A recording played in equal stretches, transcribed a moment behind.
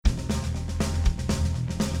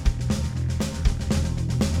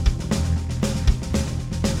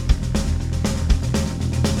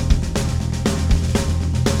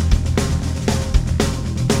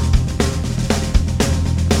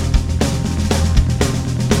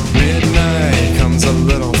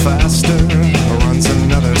little faster, runs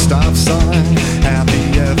another stop sign,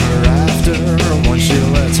 happy ever after. Once she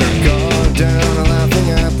lets her guard down, laughing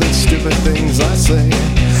at the stupid things I say.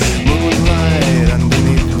 Moonlight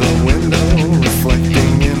underneath the window,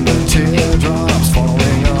 reflecting in the teardrops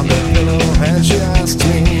falling on the pillow. And she asks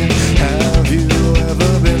me, have you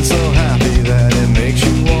ever been so happy that it makes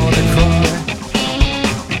you wanna cry?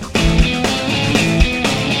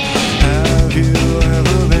 Have you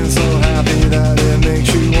ever been so happy that it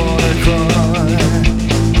makes you wanna cry?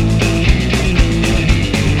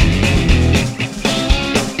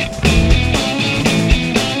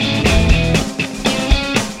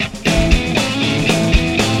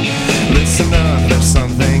 Listen up, there's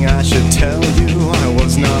something I should tell you. I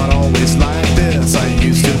was not always like this. I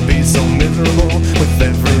used to be so miserable with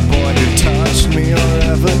every boy who touched me or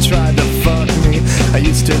ever tried to fuck me. I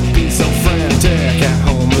used to be so frantic, at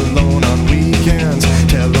home alone on weekends,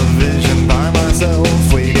 television by myself,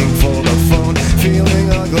 waiting for the phone, feeling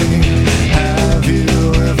ugly. Have you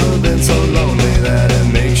ever been so lonely that it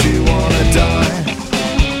makes you wanna die?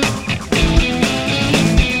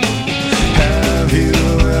 Have you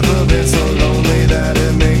ever been so lonely that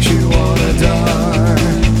it makes you wanna die?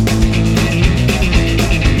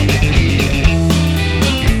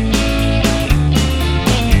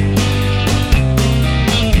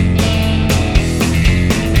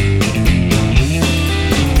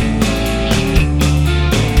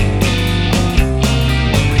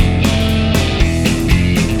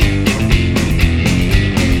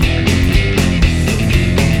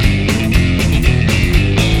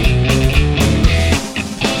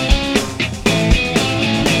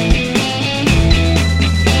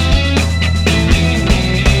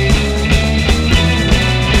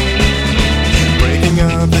 Breaking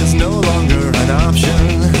up is no longer an option,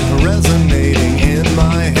 resonating in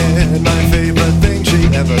my head. My favorite thing she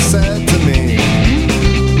ever said to me.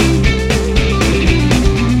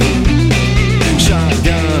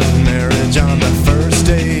 Shotgun marriage on the first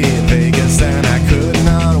day, Vegas, and I could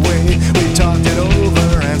not wait. We talked it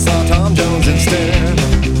over and saw Tom Jones instead,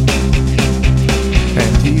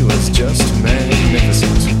 and he was just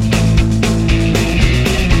magnificent.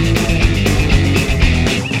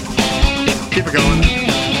 Keep it going.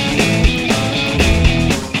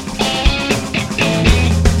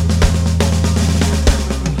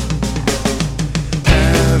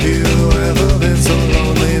 Have you ever been so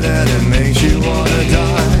lonely that it makes you wanna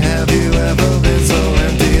die? Have you ever been so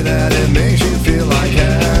empty that it makes you feel like?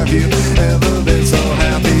 Have you ever been so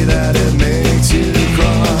happy that it makes you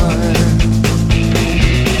cry?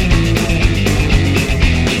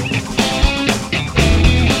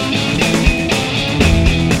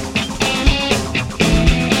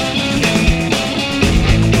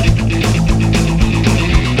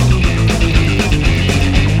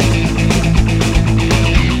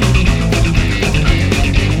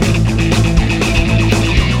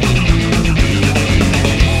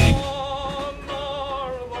 Gone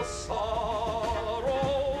are the sorrows,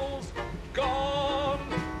 gone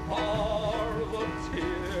are the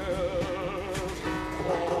tears.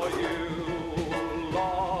 For you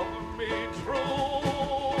love me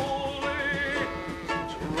truly,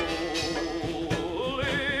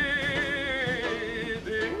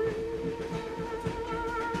 dear.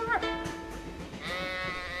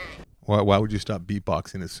 Why would you stop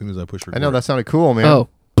beatboxing as soon as I push record? I know that sounded cool, man. Oh,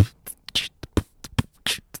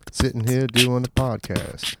 Sitting here doing the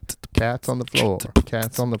podcast. Cats on the floor.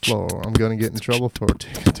 Cats on the floor. I'm gonna get in trouble for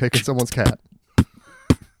taking someone's cat.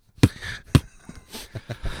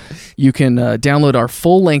 you can download our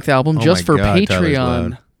full-length album Oh just my for God, Tyler's Patreon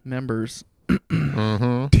loud. members.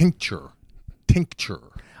 Tincture.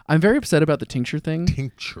 I'm very upset about the tincture thing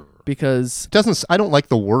Tincture. because I don't like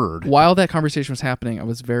the word. while that conversation was happening, I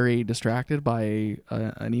was very distracted by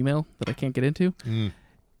an email that I can't get into.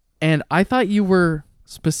 And I thought you were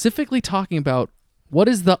specifically talking about what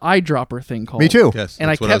is the eyedropper thing called. Me too. Yes, And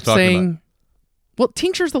I that's what I was kept talking saying, about. well,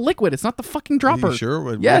 tincture's the liquid. It's not the fucking dropper. Are you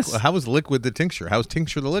sure? Yes. How is liquid the tincture? How is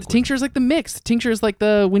tincture the liquid? Tincture's like the mix. Tincture's like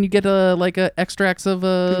the when you get extracts of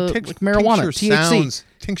like marijuana, THC.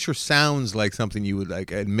 Tincture sounds like something you would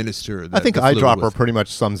like administer. I think eyedropper pretty much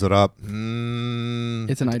sums it up. It's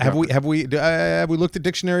an eyedropper. Have we looked at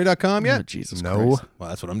dictionary.com yet? Oh, Jesus No. Christ. Well,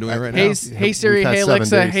 that's what I'm doing right Hey, now. hey Siri, We've had hey 7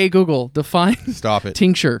 Alexa, days. hey Google, define Stop it.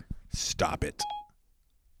 tincture. Stop it.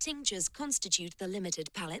 Tinctures constitute the limited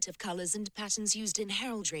palette of colors and patterns used in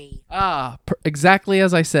heraldry. Exactly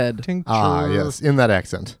as I said. Tincture. Ah, yes, in that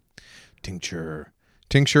accent. Tincture.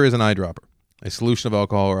 Tincture is an eyedropper. A solution of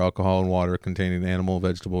alcohol or alcohol and water containing animal,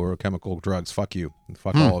 vegetable, or chemical drugs. Fuck you.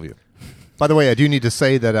 Fuck all of you. By the way, I do need to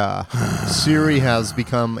say that Siri has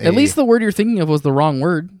become At least the word you're thinking of was the wrong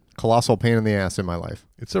word. colossal pain in the ass in my life.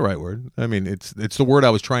 It's the right word. I mean, it's the word I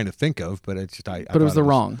was trying to think of, but it's just But it was the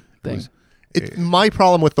wrong thing. My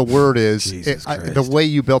problem with the word is Jesus Christ. the way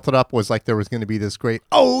you built it up was like there was going to be this great.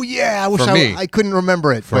 Oh yeah, I wish For me. I couldn't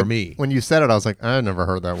remember it. For but me. when you said it, I was like, I never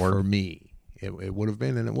heard that word. For me, it would have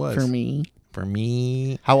been, and it was For me. For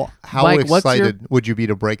me, How Mike, what's your- excited would you be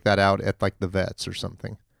to break that out at like the vets or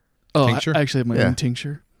something? Oh, Tincture? I actually have my Yeah. own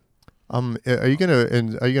tincture. Are you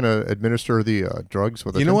gonna administer the drugs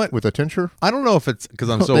with with a tincture? I don't know if it's because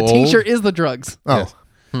I'm so the old. tincture is the drugs. Oh, Yes.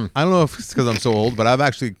 I don't know if it's because I'm so old, but I've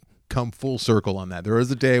actually come full circle on that. There was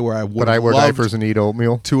a day where I would but I wear diapers and eat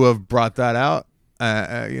oatmeal. to have brought that out,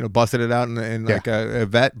 busted it out in like a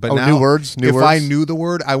vet. But now, new words. if I knew the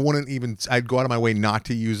word, I wouldn't even. I'd go out of my way not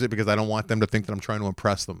to use it because I don't want them to think that I'm trying to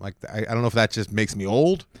impress them. Like I don't know if that just makes me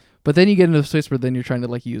old. But then you get into a space where then you're trying to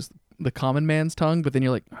like use the common man's tongue, but then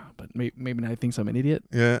you're like, oh, but maybe now he thinks I'm an idiot.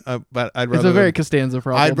 Yeah, but I'd rather. It's a very Costanza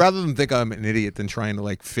problem. I'd rather them think I'm an idiot than trying to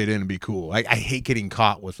like fit in and be cool. I hate getting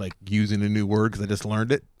caught with like using a new word because I just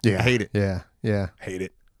learned it. Yeah, I hate it. Yeah. Hate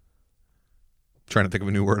it. Trying to think of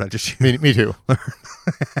a new word. I just used. Me too.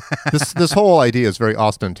 This whole idea is very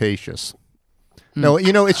ostentatious. No,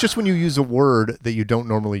 it's just when you use a word that you don't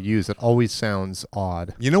normally use, it always sounds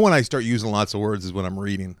odd. You know when I start using lots of words is when I'm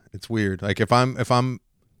reading. It's weird. Like if I'm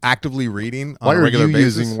actively reading on Why a are regular you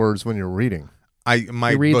basis, using words when you're reading?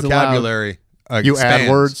 my He reads vocabulary You add expands.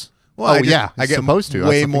 words. Well, I get it's supposed to. way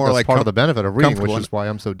I think more that's like part of the benefit of reading, which comfortable. is why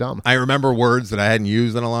I'm so dumb. I remember words that I hadn't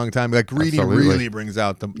used in a long time. Like reading Absolutely. really brings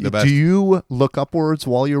out the best. Do you look up words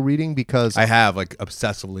while you're reading? Because I have like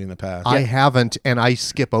obsessively in the past. I haven't, and I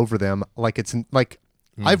skip over them. Like it's like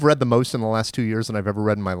I've read the most in the last 2 years than I've ever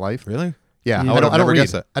read in my life. Really? Yeah, I would have don't never read.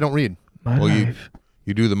 guessed that. I don't read. Well,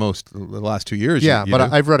 you do the most the last 2 years. Yeah, you but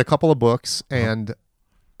do. I've read a couple of books, and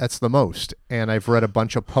that's the most. And I've read a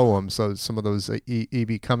bunch of poems, so some of those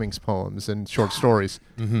E.B. Cummings poems and short stories.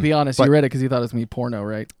 Be honest, But- you read it because you thought it was me porno,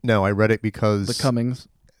 right? No, I read it because The Cummings.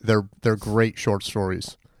 they're great short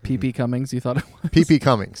stories. P.P. Cummings, you thought it was? P.P.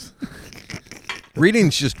 Cummings.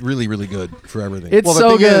 Reading's just really, really good for everything. It's Well, the so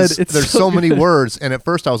thing good. is, It's there's so so many good. words, and at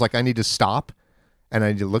first I was like, I need to stop, and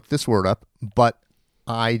I need to look this word up, but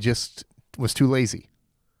I just was too lazy.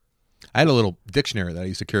 I had a little dictionary that I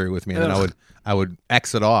used to carry with me, and then I would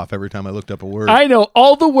X it off every time I looked up a word. I know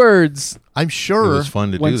all the words. I'm it sure. was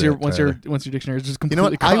fun to Once do your that. once Tyler. your once your dictionary is just You know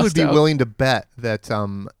completely what? I would crossed be out. willing to bet that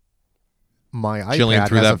my Jillian iPad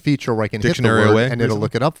threw has that a feature where I can hit the dictionary word away and it'll recently?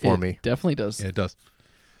 look it up for It me. definitely does. Yeah, it does.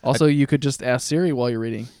 Also, you could just ask Siri while you're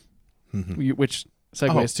reading, which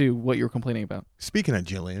segues Oh. to what you were complaining about. Speaking of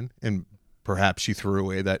Jillian, and perhaps she threw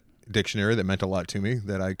away that dictionary that meant a lot to me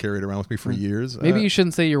that I carried around with me for years. Maybe you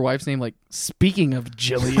shouldn't say your wife's name. Like, speaking of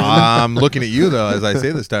Jillian. I'm looking at you though as I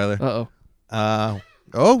say this, Tyler.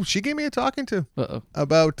 Uh-oh. She gave me a talking to Uh-oh.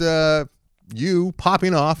 about you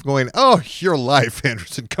popping off, going, "Oh, your life,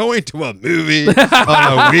 Anderson, going to a movie on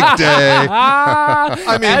a weekday."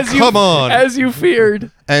 I mean, come on. As you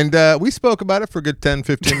feared. And we spoke about it for a good 10,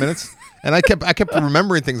 15 minutes. And I kept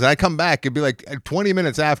remembering things. And I come back, it'd be like 20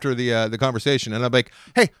 minutes after the conversation, and I'm like,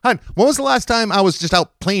 "Hey, hon, when was the last time I was just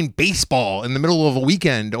out playing baseball in the middle of a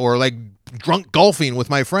weekend, or like drunk golfing with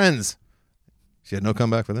my friends?" She had no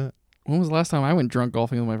comeback for that. When was the last time I went drunk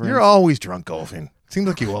golfing with my friends? You're always drunk golfing. Seems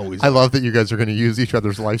like you always. I love that you guys are going to use each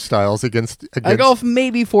other's lifestyles against I golf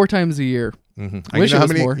maybe 4 times a year. Mm-hmm. Wish you know it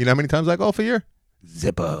was more. You know how many times I golf a year?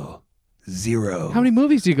 Zippo. 0. How many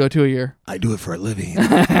movies do you go to a year? I do it for a living.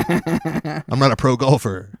 I'm not a pro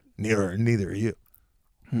golfer. Neither are you.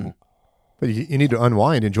 But you need to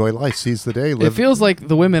unwind, enjoy life, seize the day. It Live. feels like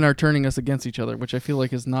the women are turning us against each other, which I feel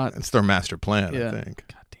like is not. It's their master plan, Yeah. I think.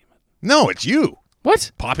 God damn it. No, it's you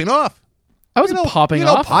What? popping off. I wasn't popping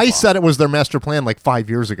off. I said it was their master plan like 5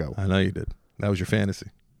 years ago. I know you did. That was your fantasy.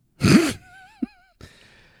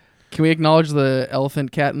 Can we acknowledge the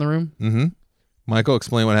elephant cat in the room? Mm-hmm. Michael,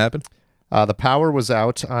 explain what happened. The power was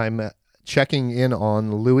out. I'm checking in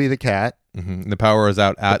on Louie the cat. Mm-hmm. The power is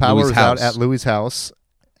out at The power Louis' is house. out at Louie's house,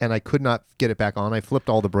 and I could not get it back on. I flipped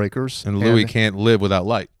all the breakers. and Louis can't live without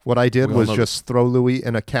light. What I did We all was know just throw Louie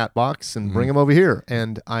in a cat box and bring him over here.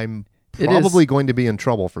 And I'm It probably is- going to be in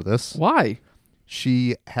trouble for this. Why?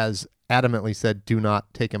 She has adamantly said, do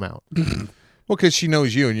not take him out. Well, because she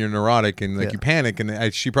knows you and you're neurotic and like Yeah. you panic,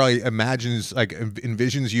 and she probably imagines, like,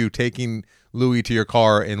 envisions you taking Louis to your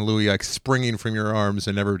car and Louis like springing from your arms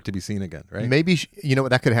and never to be seen again, right? Maybe, you know what,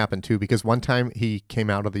 that could happen too, because one time he came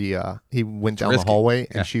out of the, he went down risky. the hallway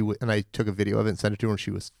and Yeah. and I took a video of it and sent it to her, and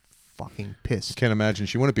she was fucking pissed. Can't imagine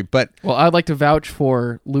she wouldn't be. But Well, I'd like to vouch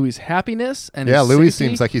for Louis' happiness and Yeah, his Louis safety.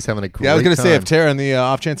 seems like he's having a great yeah, I was going to say, if time. Tara, in the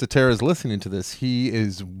off chance that Tara is listening to this, he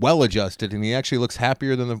is well adjusted, and he actually looks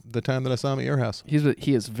happier than the time that I saw him at your house.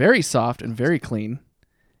 He is very soft and very clean,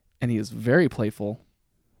 and he is very playful.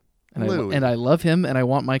 Louis. And I love him, and I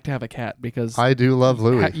want Mike to have a cat because I do love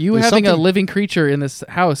Louis. you There's having a something- living creature in this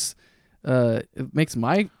house it makes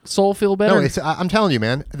my soul feel better. No, I'm telling you,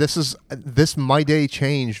 man. My day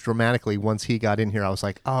changed dramatically once he got in here. I was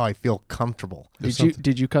like, oh, I feel comfortable.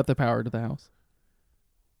 Did you cut the power to the house?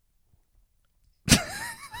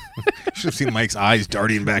 You should have seen Mike's eyes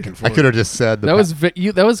darting back and I forth. could have just said That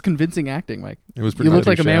was convincing acting, Mike. It was You pretty look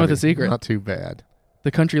like a shabby. man with a secret. Not too bad.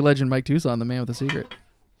 The country legend Mike Tucson, the man with a secret.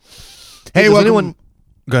 Hey, Does welcome. anyone-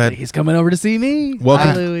 Go ahead. He's coming over to see me. Welcome.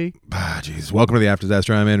 Hi, Louie. Jeez. Welcome to the After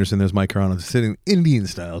Disaster. I'm Anderson. There's Mike Carano sitting Indian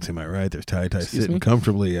style to my right. There's Ty sitting me?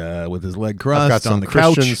 comfortably with his leg I've got crossed some on the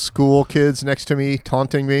Christian couch. school kids next to me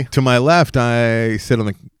taunting me. To my left, I sit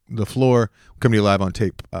on the floor. Coming to you live on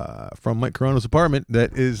tape from Mike Carano's apartment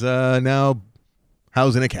that is now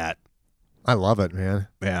housing a cat. I love it, man.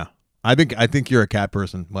 Yeah. I think you're a cat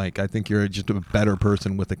person, Mike. I think you're just a better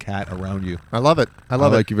person with a cat around you. I love it. I I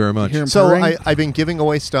love like it. you very much. Hear him So purring? I've been giving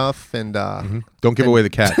away stuff, and Don't give away the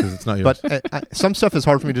cat because it's not yours. but some stuff is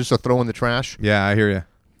hard for me just to throw in the trash. Yeah, I hear you.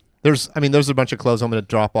 There's a bunch of clothes I'm going to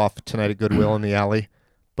drop off tonight at Goodwill in the alley.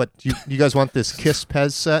 But you guys want this Kiss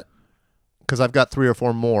Pez set? Because I've got 3 or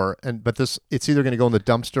 4 more, but it's either going to go in the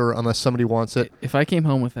dumpster unless somebody wants it. If I came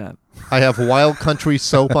home with that, I have Wild Country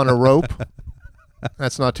soap on a rope.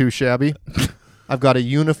 That's not too shabby. I've got a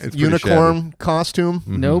It's pretty unicorn costume.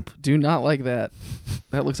 nope, do not like that.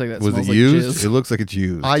 That looks like that Was smells it like used? jizz. It looks like it's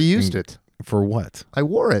used. I used it. For what? I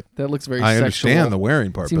wore it. That looks very I sexual. understand the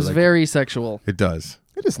wearing part, Seems but very sexual. it does.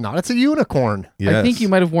 It is not. It's a unicorn. Yes. I think you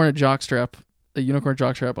might have worn a unicorn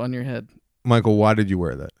jockstrap on your head. Michael, why did you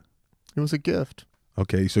wear that? It was a gift.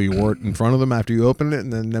 Okay, so you wore it in front of them after you opened it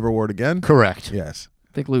and then never wore it again? Correct. Yes.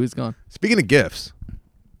 I think Louis gone. Speaking of gifts,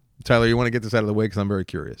 Tyler, you want to get this out of the way because I'm very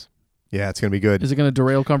curious. Yeah, it's going to be good. Is it going to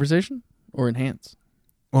derail conversation or enhance?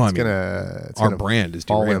 Well, It's gonna our brand is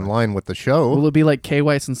fall in derailing. line with the show. Will it be like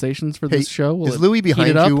KY Sensations for Hey, this show? Will is it Louis heat behind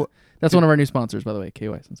it up? you? That's one of our new sponsors, by the way, KY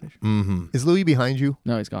Sensation. Mm-hmm. Is Louis behind you?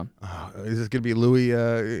 No, he's gone. Is this going to be Louis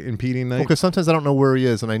impeding night? Because sometimes I don't know where he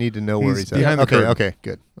is, and I need to know where He's he's at. behind the okay, curtain. okay,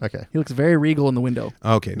 good. Okay. He looks very regal in the window,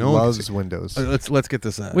 Okay, no one can Loves see. windows. Let's get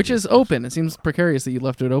this out. which is open. It seems precarious that you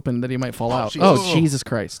left it open, that he might fall out. Jesus. Oh, Jesus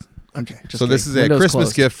Christ. Okay. so this is a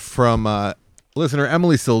Christmas gift from listener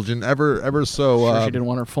Emily Siljan, ever so Sure she didn't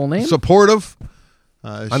want her full name? supportive.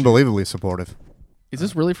 Unbelievably supportive. Is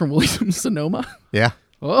this really from Williams Sonoma? Yeah.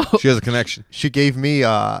 Oh, She has a connection. She gave me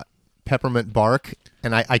peppermint bark,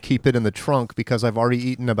 and I keep it in the trunk because I've already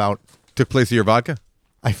eaten about. Took place of your vodka?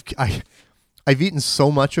 I've eaten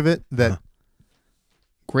so much of it that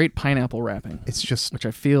great pineapple wrapping, it's just. which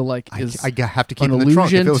I feel like I is have to keep an it in the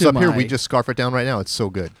trunk. If allusion it was to up here, my- we'd just scarf it down right now. It's so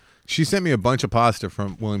good. She sent me a bunch of pasta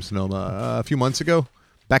from Williams Sonoma a few months ago,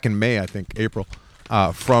 back in May, I think, April,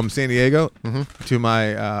 from San Diego to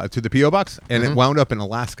my to the PO box, and it wound up in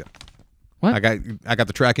Alaska. What? I got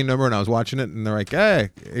the tracking number, and I was watching it, and they're like, "Hey,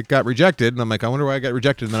 it got rejected," and I'm like, "I wonder why it got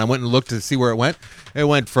rejected." And then I went and looked to see where it went. It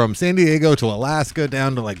went from San Diego to Alaska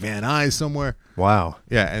down to like Van Nuys somewhere. Wow.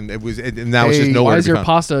 Yeah, and and now it's just Hey, nowhere Why to is be your found.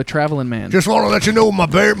 pasta a traveling man? Just want to let you know my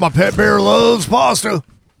pet bear loves pasta.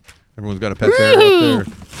 Everyone's got a pet bear up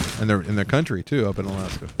there, and they're in their country too, up in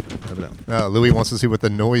Alaska. Evidently. Louis wants to see what the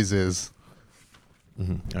noise is. All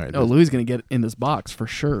right, Oh, Louis going to get in this box for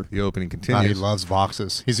sure. the opening He continues. loves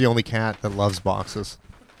boxes. He's the only cat that loves boxes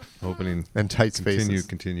Opening and tight spaces.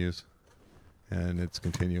 continues, and it's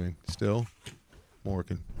continuing still. More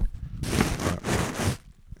can.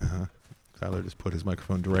 Tyler just put his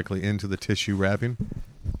microphone directly into the tissue wrapping.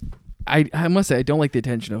 I must say I don't like the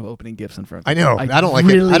attention of opening gifts in front. I know. I don't like it.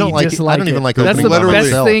 really I don't like it. I dislike don't even like That's opening the literally. best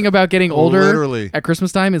myself. thing about getting older. Literally. At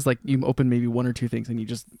Christmas time is like you open maybe 1 or 2 things and you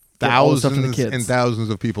just get all the stuff for the Thousands kids. and thousands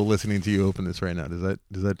of people listening to you open this right now. Does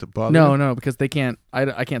that bother No, you? no, because they can't.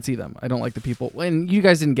 I can't see them. I don't like the people. And you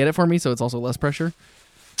guys didn't get it for me, so it's also less pressure.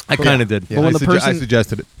 I kind of did. Yeah. But when I the person- I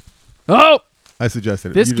suggested it. Oh, I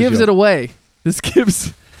suggested it. this You just gives it yelled. away. This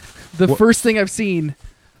gives the first thing I've seen.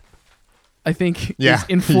 I think Yeah. is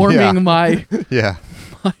informing Yeah. my. Yeah.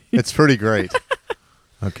 It's pretty great.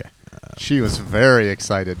 Okay. She was very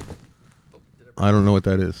excited. I don't know what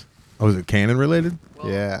that is. Oh, is it canon related?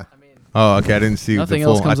 Yeah. Oh, okay. I didn't see Nothing the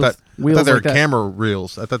full. else comes I with thought wheels they were like that. camera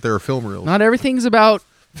reels. I thought they were film reels. Not everything's about.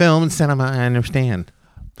 film and cinema. I understand.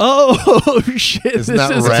 Oh shit! Isn't this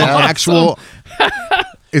that is rad? awesome. Actual.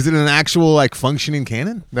 Is it an actual like functioning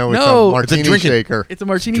cannon? No, it's No. a martini It's a drinking- shaker. It's a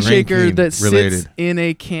martini Drinking shaker that sits related. in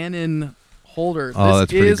a cannon holder. Oh, this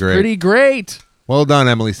that's pretty is great. pretty great. Well done,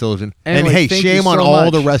 Emily Siljan. And Emily, hey, thank you shame on so all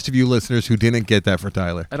much. the rest of you listeners who didn't get that for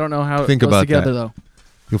Tyler. I don't know how Think it goes about together that. though.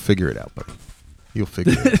 You'll figure it out, buddy. You'll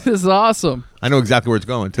figure it out. This is awesome. I know exactly where it's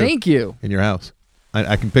going too. Thank you. In your house,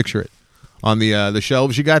 I can picture it on the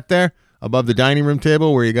shelves you got there above the dining room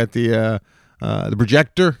table where you got the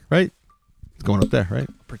projector, right? It's going up there, right?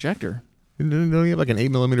 Projector. Don't you have like an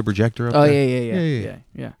 8mm projector up Oh there?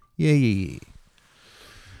 yeah. Yeah.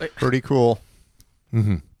 Pretty cool.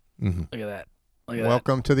 Look at that. Look at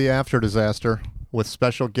Welcome to the after disaster with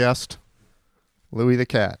special guest Louis the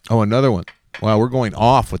Cat. Oh, another one. Wow, we're going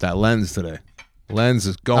off with that lens today. Lens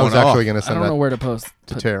is going I was off. actually going to that. I send don't know that where to post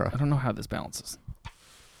to Tara. I don't know how this balances.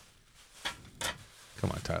 Come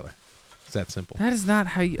on, Tyler. It's that simple. That is not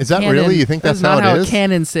how you. Is that really? You think that that's is not how it how is? a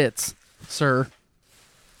cannon sits, sir?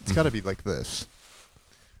 It's got to be like this.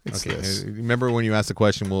 It's Okay. this. Remember when you asked the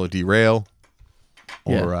question, will it derail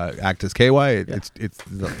or act as KY? It's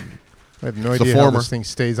the, I have no It's the idea how former. this thing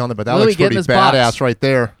stays on there, but that Louis, looks get in pretty this box. badass right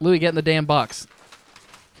there. Louis, get in the damn box.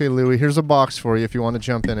 Okay, Louis, here's a box for you if you want to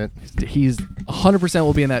jump in it. He's 100%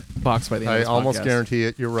 will be in that box by the end I of this almost podcast. guarantee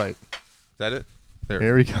it. You're right. is that it? There.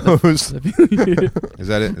 Here he goes. Is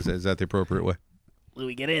that it? Is that the appropriate way?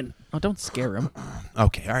 Louis, get in. Oh, don't scare him.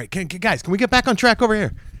 Okay, all right. Guys, can we get back on track over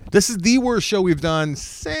here? This is the worst show we've done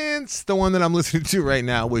since the one that I'm listening to right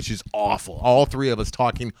now, which is awful. All three of us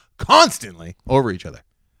talking constantly over each other.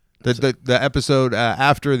 The episode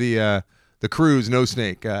after the cruise no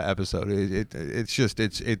snake episode, it's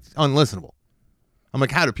unlistenable. I'm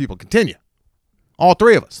like, how do people continue? All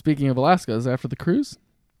three of us. Speaking of Alaska, is that after the cruise?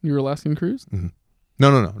 Your Alaskan cruise? No.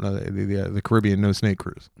 The Caribbean no snake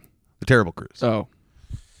cruise, the terrible cruise. Oh.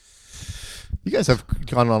 You guys have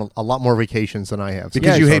gone on a lot more vacations than I have. Because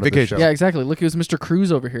since you the hate start of this vacations. show. Yeah, exactly. Look, it was Mr.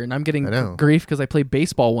 Cruz over here, and I'm getting I know. grief because I play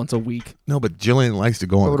baseball once a week. No, but Jillian likes to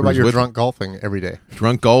go on. What the about cruise your with drunk golfing every day?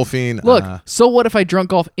 drunk golfing? Look, so what if I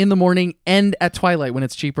drunk golf in the morning and at twilight when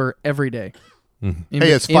it's cheaper every day? In Hey, be-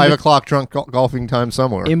 it's in 5 be- o'clock drunk golfing time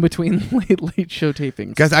somewhere. In between late show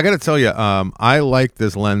tapings. guys, I got to tell you, I like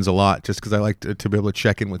this lens a lot just because I like to be able to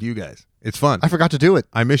check in with you guys. It's fun. I forgot to do it.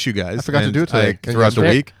 I miss you guys. I forgot to and do it today. throughout the Ve-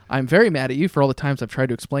 week. I'm very mad at you for all the times I've tried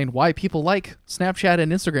to explain why people like Snapchat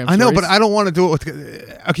and Instagram I know, stories. but I don't want to do it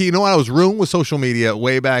with. Okay, you know what? I was ruined with social media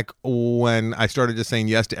way back when I started just saying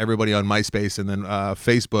yes to everybody on MySpace and then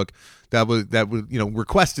Facebook. That was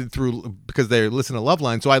requested through because they listen to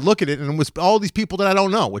Loveline. So I look at it and it was all these people that I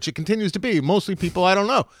don't know, which it continues to be mostly people I don't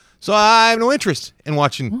know. So I have no interest in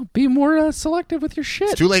watching. Well, be more selective with your shit.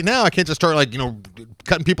 It's too late now. I can't just start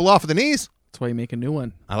cutting people off at the knees. That's why you make a new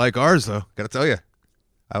one. I like ours though. Got to tell you,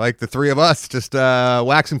 I like the three of us just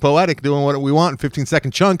waxing poetic, doing what we want in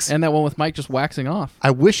 15-second chunks. And that one with Mike just waxing off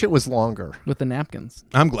I wish it was longer. with the napkins.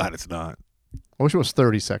 I'm glad it's not. I wish it was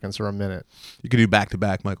 30 seconds or a minute. You could do back to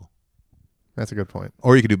back, Michael, That's a good point.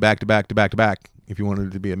 or you could do back to back to back to back if you wanted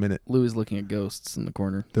it to be a minute. Louis is looking at ghosts in the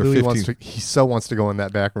corner. They're Louis 15. he so wants to go in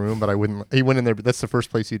that back room, but I wouldn't. He went in there, but that's the first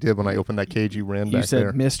place he did when I opened that cage. He ran You back said,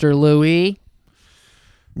 there. Mr. Louis.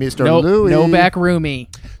 Mr. No, Louis. no back roomy.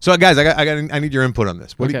 So, guys, I need your input on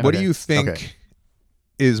this. What Okay. do you think Okay.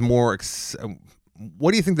 is more?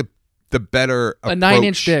 What do you think the better A approach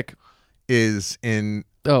 9-inch dick. is in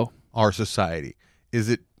Oh, our society? Is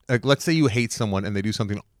it like, let's say you hate someone and they do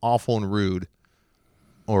something awful and rude,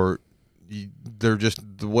 or they're just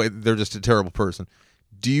a terrible person?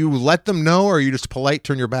 Do you let them know, or are you just polite,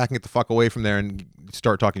 turn your back, and get the fuck away from there and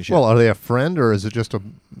start talking shit? Well, are they a friend or is it just a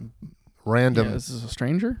yeah, random? this is a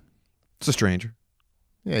stranger? it's a stranger.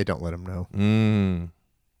 Yeah, you don't let him know.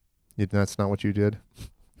 That's not what you did.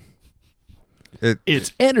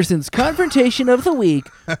 It's Anderson's Confrontation of the Week,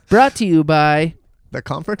 brought to you by The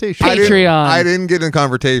confrontation. Patreon. I didn't get in a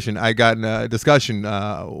conversation. I got in a discussion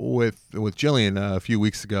with Jillian a few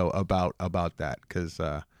weeks ago about that because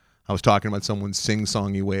I was talking about someone's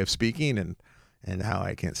sing-songy way of speaking and how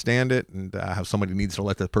I can't stand it, and how somebody needs to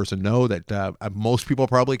let that person know that most people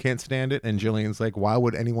probably can't stand it. And Jillian's like, why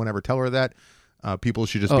would anyone ever tell her that? People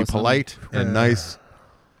should just be so- polite and nice.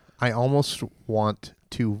 I almost want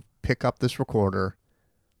to pick up this recorder,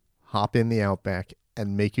 hop in the Outback,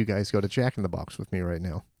 and make you guys go to Jack in the Box with me right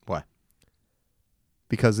now. Why?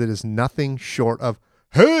 Because it is nothing short of,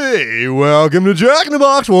 hey, welcome to Jack in the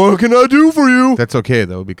Box. What can I do for you? That's okay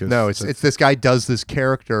though, because No, it's this guy does this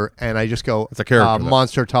character, and I just go, It's a character, though.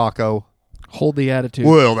 Monster Taco. Hold the Attitude.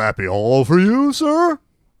 Will that be all for you, sir?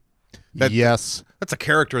 Yes. that's a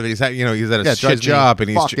character that he's at. He's at a Yeah, it shit drives me job and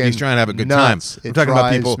he's fucking trying to have a good nuts. time. It I'm talking about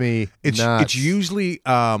drives people. me It's nuts. usually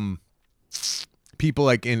people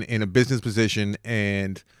like in a business position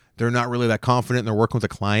and they're not really that confident and they're working with a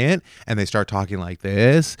client and they start talking like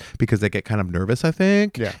this because they get kind of nervous, I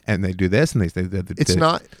think. Yeah. And they do this and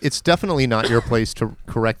It's definitely not your place to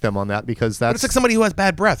correct them on that because But that's it's like somebody who has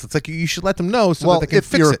bad breath. It's like you should let them know so well, that they can if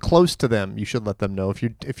fix you're it. close to them, you should let them know. If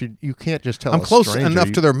you can't just tell. I'm a close stranger,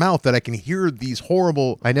 enough to their mouth that I can hear these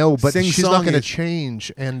horrible. I know, but she's not going to sing-songy-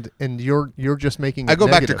 change, and you're just making. I it go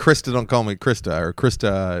negative. back to Krista. Don't call me Krista or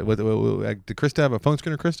Krista. Did Krista have a phone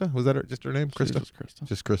screen or Krista? Was that just her name? Krista. Just Krista.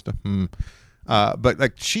 Just Krista. But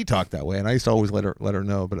like she talked that way, and I used to always let her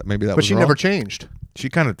know. But maybe that. But was she wrong. never changed. She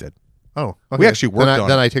kind of did Oh, okay. We actually worked on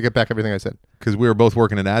Then it. I take it back. Everything I said. because we were both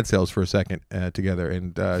working in ad sales for a second together,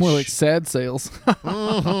 and More like sad sales.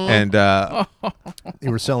 and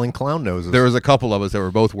You were selling clown noses. there was a couple of us that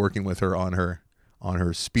were both working with her on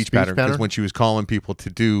her speech pattern because pattern? when she was calling people to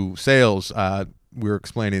do sales, we were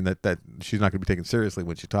explaining that she's not going to be taken seriously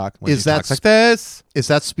when she talks. When Is she that talks like this? Is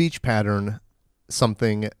that speech pattern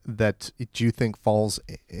something that do you think falls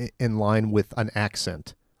in line with an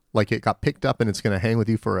accent? Like it got picked up and it's going to hang with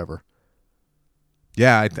you forever?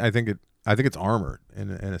 Yeah, I think it's armored in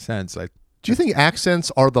a sense. Do you think accents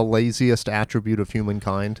are the laziest attribute of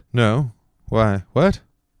humankind? No. Why? What?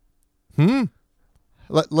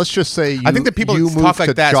 Let's just say I think that people you that move talk like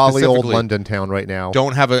to that jolly old specifically London town right now.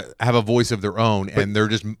 don't have a voice of their own, and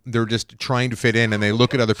they're just trying to fit in, and they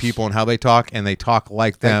look at other people and how they talk, and they talk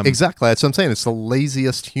like them. Exactly. That's what I'm saying. It's the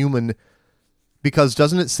laziest human because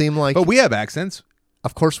doesn't it seem like But we have accents.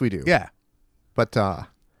 of course we do. Yeah. But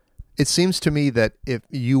it seems to me that if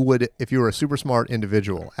you were a super smart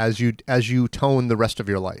individual, as you tone the rest of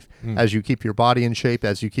your life, as you keep your body in shape,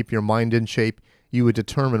 as you keep your mind in shape, you would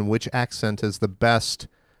determine which accent is the best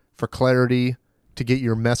for clarity to get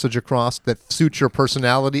your message across that suits your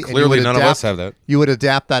personality. And you Clearly, would none of us have that. You would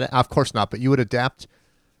adapt that. Of course not, but you would adapt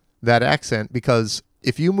that accent because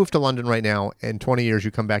if you move to London right now, in 20 years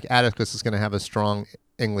you come back, Atticus is going to have a strong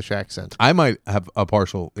English accent. I might have a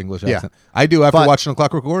partial English Yeah. accent. I do after But- watching A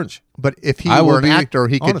Clockwork Orange. But if he I will were an be actor,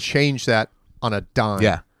 he could honest. change that on a dime.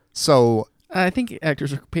 Yeah. So I think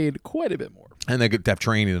actors are paid quite a bit more. And they get to have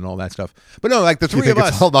training and all that stuff. But no, like the you three think of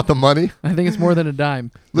it's us. all about the money? I think it's more than a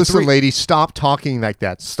dime. Listen, lady, stop talking like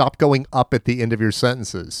that. Stop going up at the end of your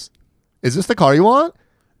sentences. Is this the car you want?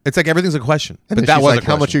 It's like everything's a question. And But then that she's was like, a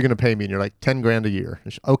how much question. are you going to pay me? And you're like, 10 grand a year.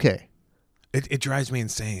 And okay. It drives me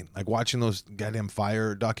insane. Like watching those goddamn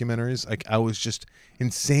fire documentaries. Like I was just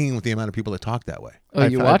insane with the amount of people that talk that way. Oh,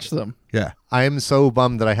 you watch them? Yeah. I am so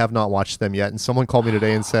bummed that I have not watched them yet. And someone called me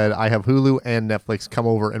today and said, I have Hulu and Netflix. Come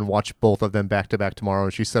over and watch both of them back to back tomorrow.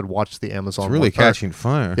 And she said, watch the Amazon It's really one. catching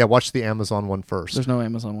fire. Yeah, watch the Amazon one first. There's no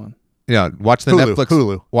Amazon one. Yeah. Watch the Hulu, Netflix.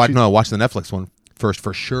 Hulu. Watch the Netflix one first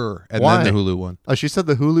for sure, and Why? then the Hulu one. She said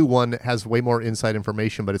the Hulu one has way more inside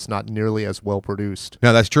information, but it's not nearly as well produced.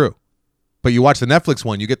 No, that's true. But you watch the Netflix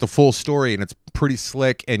one, you get the full story, and it's pretty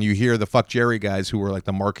slick. And you hear the Fuck Jerry guys who were like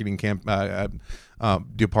the marketing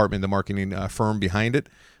department, the marketing firm behind it,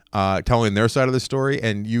 telling their side of the story,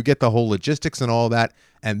 and you get the whole logistics and all that,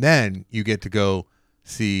 and then you get to go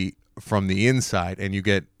see from the inside, and you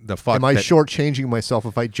get the fuck. Am I shortchanging myself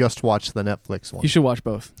if I just watch the Netflix one? You should watch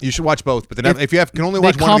both. You should watch both, but if you can only they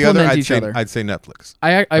watch one or the other, complement each other. I'd say Netflix.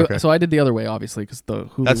 Okay. So I did the other way, obviously, because the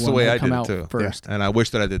Hulu That's the one way had I come did it out too. first. And I wish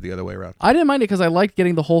that I did the other way around. I didn't mind it because I liked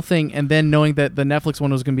getting the whole thing, and then knowing that the Netflix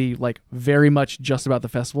one was going to be like very much just about the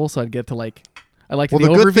festival, so I'd get to like. I liked Well, the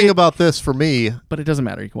the overview, good thing about this for me but it doesn't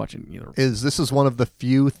matter. You can watch it either. is this is one of the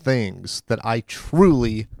few things that I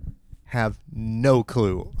truly have no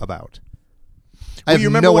clue about. I have you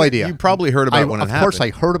remember no when idea. You probably heard about when it happened. Of course, I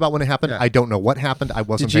heard about when it happened. Yeah. I don't know what happened. I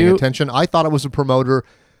wasn't Did paying you- attention. I thought it was a promoted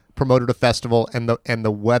a festival, and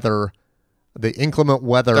the weather, the inclement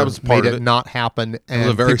weather, That was part made of it it. not happen, was and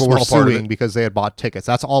a very people were small part of suing it. because they had bought tickets.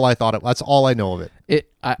 That's all I thought. That's all I know of it.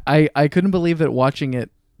 I couldn't believe that watching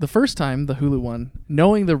it the first time, the Hulu one,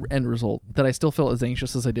 knowing the end result, that I still felt as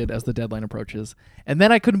anxious as I did as the deadline approaches. And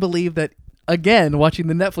then I couldn't believe that, again, watching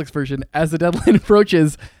the Netflix version as the deadline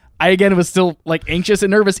approaches, I again was still like anxious and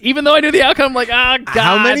nervous, even though I knew the outcome. I'm like, God.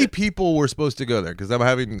 How many people were supposed to go there? Because I'm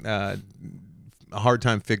having a hard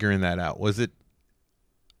time figuring that out. Was it?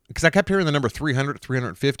 Because I kept hearing the number 300,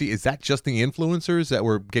 350. Is that just the influencers that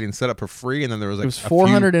were getting set up for free? And then there was like It was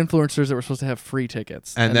 400 influencers that were supposed to have free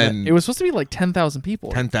tickets. And then- it was supposed to be like 10,000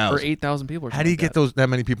 people. 10,000. Or 8,000 people. Or How do you something get like that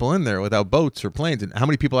many people in there without boats or planes? And how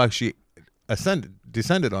many people actually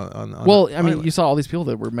descended on Well, the I mean, island? you saw all these people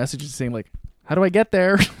that were messages saying like, how do I get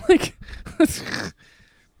there? Like,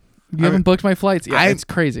 you haven't booked my flights. Yeah, it's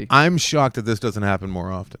crazy. I'm shocked that this doesn't happen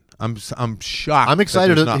more often. I'm shocked. I'm that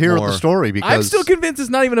excited there's to not hear more. the story because I'm still convinced it's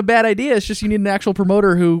not even a bad idea. It's just you need an actual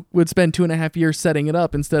promoter who would spend 2.5 years setting it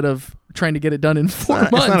up instead of trying to get it done in 4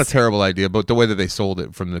 months. It's not a terrible idea, but the way that they sold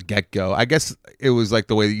it from the get-go, I guess it was like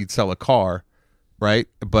the way that you'd sell a car, right?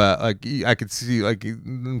 But like I could see like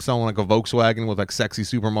selling like a Volkswagen with like sexy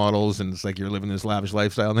supermodels, and it's like you're living this lavish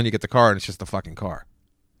lifestyle, and then you get the car, and it's just a fucking car.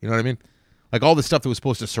 You know what I mean? Like all the stuff that was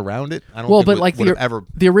supposed to surround it. I don't think would have ever.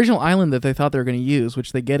 The original island that they thought they were going to use,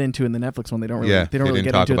 which they get into in the Netflix one, they don't really. Yeah, they don't really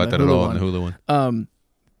didn't get talk into about in the that at Hulu all one. in the Hulu one.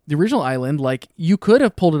 The original island, like you could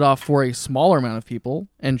have pulled it off for a smaller amount of people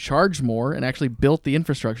and charged more and actually built the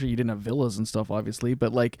infrastructure. You didn't have villas and stuff, obviously,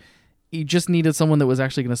 but like you just needed someone that was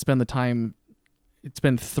actually going to spend the time.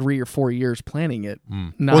 Spend 3 or 4 years planning it.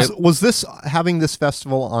 was this having this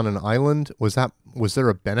festival on an island? Was there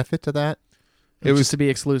a benefit to that? It was to be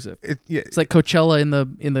exclusive. Yeah, It's like Coachella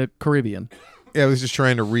in the Caribbean. yeah, it was just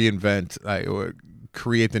trying to reinvent,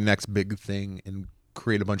 create the next big thing, and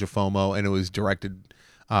create a bunch of FOMO, and it was directed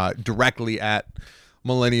directly at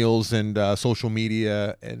millennials and social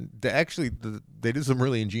media, and they did some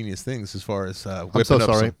really ingenious things as far as I'm whipping so up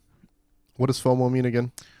sorry. some What does FOMO mean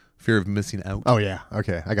again? fear of missing out. Oh yeah,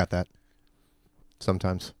 okay, I got that.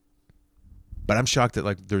 Sometimes. But I'm shocked that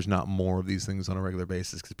like there's not more of these things on a regular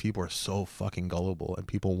basis because people are so fucking gullible and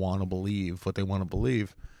people want to believe what they want to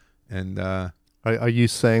believe. And Are you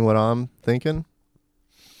saying what I'm thinking?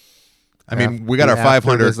 I mean, we got our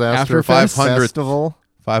 500th after 500th festival.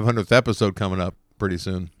 500th episode coming up pretty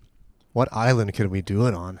soon. What island can we do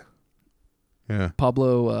it on? Yeah,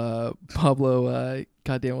 Pablo,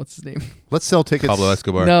 goddamn, what's his name? Let's sell tickets. Pablo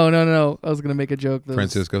Escobar, No. I was gonna make a joke.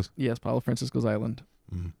 Francisco's. Yes, Pablo Francisco's Island.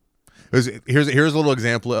 Here's a little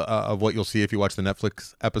example of what you'll see if you watch the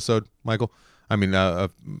Netflix episode, Michael. I mean,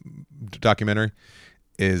 documentary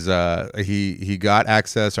is he got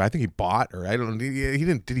access, or I think he bought, or I don't know. He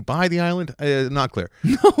didn't. Did he buy the island? Not clear.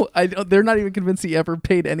 No, they're not even convinced he ever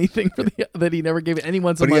paid anything for that. He never gave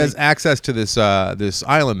anyone some But he money. has access to this this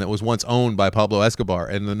island that was once owned by Pablo Escobar,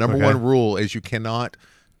 and the number one rule is you cannot.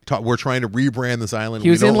 We're trying to rebrand this island. He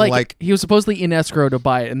was we don't in like he was supposedly in escrow to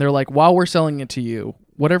buy it, and they're like, while we're selling it to you,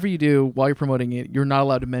 whatever you do while you're promoting it, you're not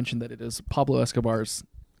allowed to mention that it is Pablo Escobar's.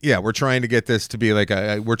 Yeah, we're trying to get this to be like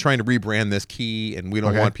we're trying to rebrand this key, and we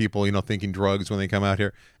don't want people, thinking drugs when they come out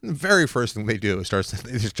here. And the very first thing they do is start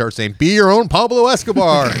saying, "Be your own Pablo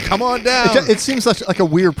Escobar. Come on down." It seems like a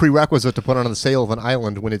weird prerequisite to put on the sale of an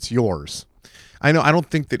island when it's yours. I know. I don't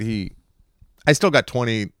think that he. I still got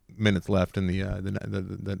 20 minutes left in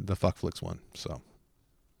the Fuckflix one. So.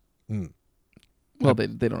 Well, they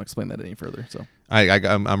don't explain that any further. So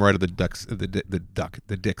I'm right at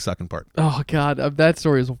the dick sucking part. oh god, that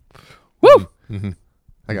story is woo.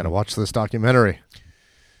 I got to watch this documentary.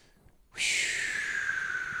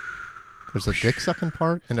 There's a dick sucking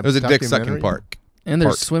part in a There's a dick sucking documentary? part. And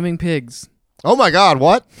there's Park. swimming pigs. Oh my God!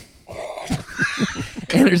 What?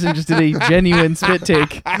 Anderson just did a genuine spit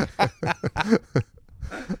take.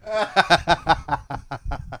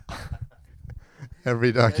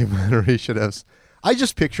 Every documentary should have. I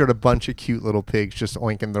just pictured a bunch of cute little pigs just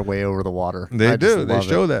oinking their way over the water. They do. They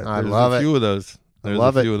show that. I There's love a it. few of those. There's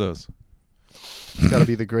love a few it. of those. It's got to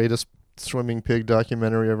be the greatest swimming pig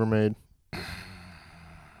documentary ever made.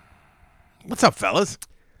 What's up, fellas?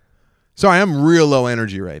 Sorry, I'm real low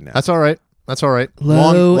energy right now. That's all right. That's all right.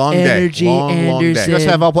 Long energy, day. Long Anderson. You guys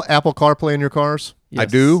have Apple CarPlay in your cars? I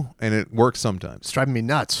Yes. do, and it works sometimes. It's driving me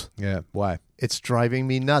nuts. Yeah. Why? It's driving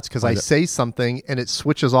me nuts because Why I is it? say something and it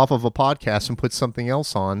switches off of a podcast and puts something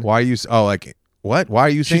else on. Why are you? Oh, like what? Why are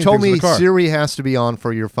you saying She told things in me the car? Siri has to be on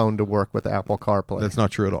for your phone to work with Apple CarPlay. That's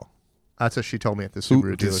not true at all. That's what she told me at the Who,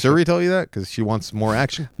 Subaru did dealership. Siri tell you that? Because she wants more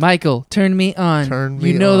action. Michael, turn me on. Turn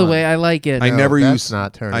me You know the on. way I like it. I No, never that's use.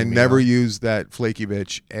 not turning I me never on. use that flaky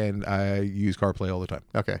bitch, and I use CarPlay all the time.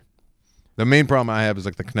 Okay. The main problem I have is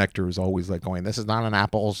like the connector is always like going, this is not an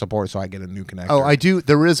Apple support, so I get a new connector. Oh, I do.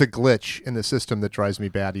 There is a glitch in the system that drives me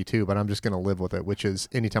batty too, but I'm just going to live with it, which is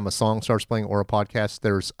anytime a song starts playing or a podcast,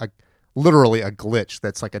 there's literally a glitch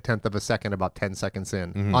that's like a tenth of a second about 10 seconds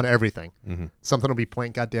in on everything. Something will be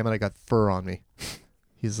playing. God damn it, I got fur on me.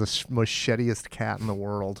 He's the most shittiest cat in the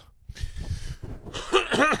world.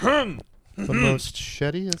 The most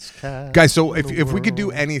shittiest cat. Guys, so in the if we could do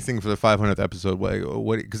world. anything for the 500th episode,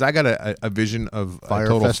 what? Because I got a vision of Fire a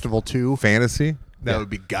total Festival 2. fantasy that would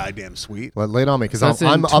be goddamn sweet. Well, lay it on me because So that's in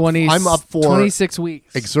I'm up for 26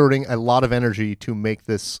 weeks. exerting a lot of energy to make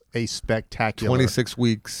this a spectacular. 26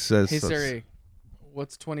 weeks. Hey Siri,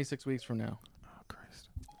 what's 26 weeks from now?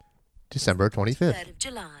 December 25th. 3rd of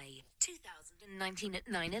July, 2019 at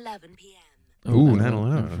 9:11 p.m. Ooh, no, 9/11.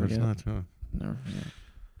 never That's forget. not too. Never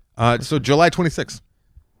forget. So July 26th.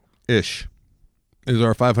 ish. This is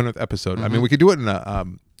our 500th episode. I mean, we could do it in a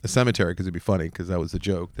cemetery because it'd be funny because that was the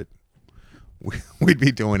joke that we'd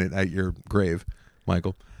be doing it at your grave,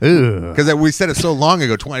 Michael. Because we said it so long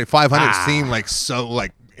ago. 500 seemed like so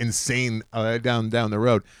like insane down the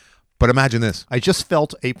road. But imagine this. I just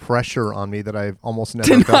felt a pressure on me that I've almost never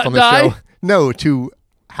To felt not on the die? show. No, to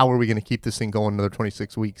how are we going to keep this thing going another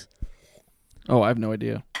 26 weeks? Oh, I have no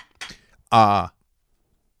idea.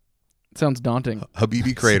 Sounds daunting.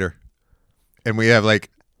 Habibi Crater. And we have like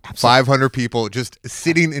 500 people just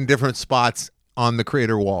sitting in different spots on the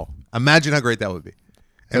crater wall. Imagine how great that would be.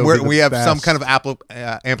 And we have some kind of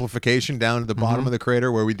amplification down at the bottom of the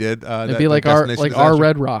crater where we did. It'd be like our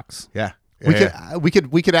red rocks. Yeah.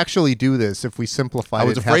 We could actually do this if we simplified it. I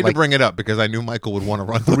was afraid to bring it up because I knew Michael would want to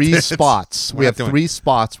run three with it. spots. We have three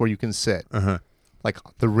spots where you can sit. Like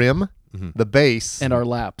the rim, the base, And our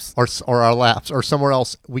laps. or our laps, or somewhere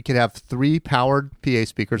else. We could have 3 powered PA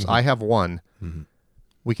speakers. I have one.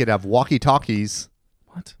 We could have walkie-talkies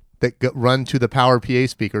What? that run to the powered PA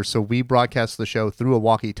speakers, so we broadcast the show through a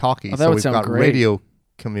walkie-talkie. Oh, that so would we've sound got great. radio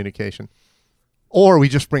communication. Or we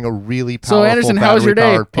just bring a really powerful So, Anderson, how was your day?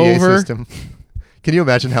 battery-powered PA Over. system. Can you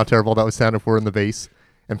imagine how terrible that would sound if we're in the base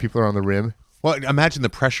and people are on the rim? Well, imagine the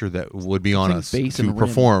pressure that would be on Between us base to and rim.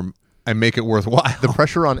 perform and make it worthwhile. The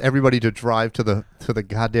pressure on everybody to drive to the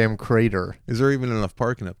goddamn crater. Is there even enough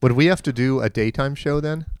parking up? Would we have to do a daytime show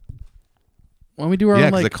then? Why don't we do our Yeah,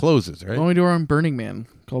 own because like? it closes, Why right? don't we do our own Burning Man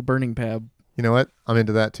called Burning Pab? You know what? I'm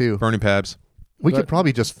into that too. Burning Pabs. We Go could out-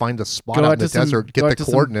 probably just find a spot go out out in the to some- desert, go get out the to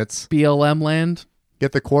some- coordinates, BLM land.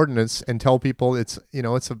 and tell people it's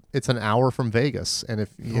an hour from Vegas, and if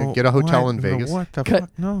you Oh, get a hotel what? in Vegas, What the Cut- fuck?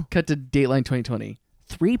 No. Cut to Dateline 2020.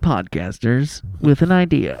 3 podcasters with an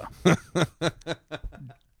idea.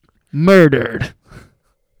 Murdered.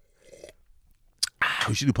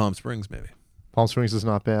 We should do Palm Springs, maybe. Palm Springs is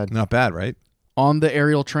not bad. Not bad, right? On the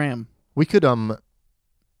aerial tram. We could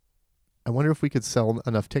I wonder if we could sell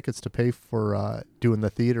enough tickets to pay for doing the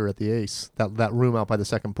theater at the Ace, that room out by the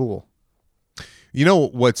second pool. You know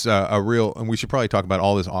what's a real, and we should probably talk about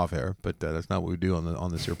all this off air, but that's not what we do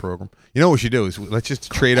on this here program. You know what we should do is let's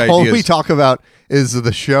just trade ideas. All we talk about is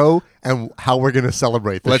the show and how we're going to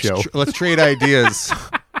celebrate the show. Let's trade ideas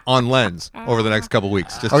on Lens over the next couple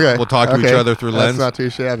weeks. Just Okay, we'll talk to each okay. other through Lens. That's not too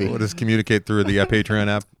shabby. We'll just communicate through the Patreon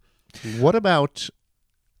app. What about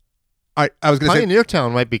I was going to say, Pioneer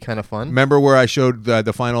Town? Might be kind of fun. remember where I showed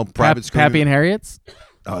the final private screen? Pappy and Harriet's?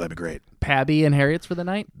 Oh, that'd be great. Pabby and Harriet's for the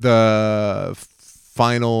night? The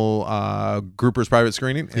final Groupers private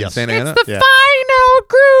screening in Yes. Santa Ana. Yeah. final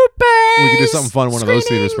groupers! We could do something fun in one of those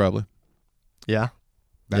theaters, probably. Yeah.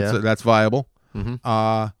 That's viable.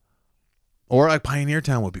 Mhm. Or like Pioneer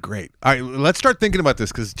Town would be great. All right, let's start thinking about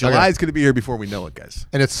this because July is going to be here before we know it, guys.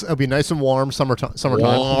 And it'll be nice and warm summertime.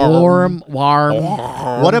 Warm.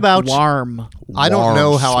 What about Warm. I don't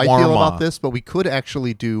know how I feel shawarma. about this, but we could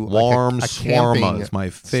actually do Warm like a shawarma camping is my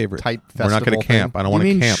favorite. type We're not going festival to camp. thing. I don't You want to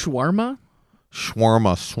mean camp. shawarma?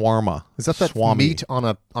 Shawarma. Is that Swami. meat on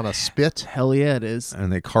a spit? Hell yeah, it is.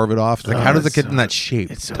 And they carve it off. It's like, how does it get in that shape,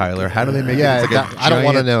 Tyler? How do they make Yeah, it? It's like a I don't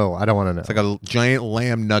want to giant- know. I don't want to know. It's like a giant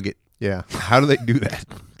lamb nugget. Yeah, How do they do that?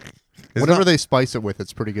 It's whatever not- they spice it with,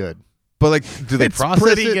 it's pretty good. But like, do they It's process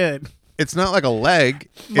pretty it? good. It's not like a leg.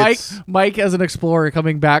 Mike as an explorer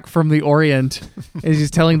coming back from the Orient is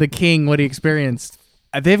he's telling the king what he experienced.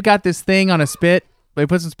 They've got this thing on a spit. They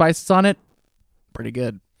put some spices on it. Pretty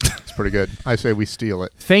good. It's pretty good. I say we steal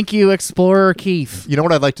it. Thank you, Explorer Keith. You know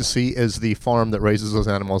what I'd like to see is the farm that raises those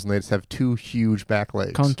animals, and they just have 2 huge back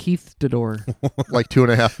legs, Conquistador. like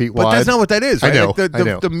 2.5 feet But wide. that's not what that is, I right? know, Like I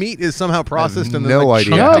know. the meat is somehow processed and then no like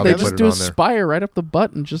idea chunked how No, up. they they just put it do a on there. spire right up the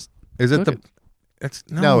butt and just Is it cook the? it. It's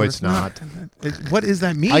No, it's not. What is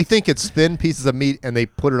that meat? I think it's thin pieces of meat, and they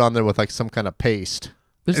put it on there with like some kind of paste.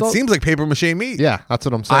 There's it all- seems like paper mache meat. Yeah, that's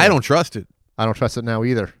what I'm saying. I don't trust it. I don't trust it now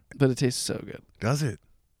either. but it tastes so good. Does it?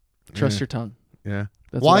 Trust your tongue. Yeah.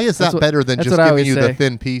 That's Why what I- is that's that what- better than that's just what I giving always you say. the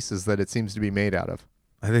thin pieces that it seems to be made out of?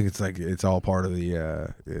 I think it's like it's all part of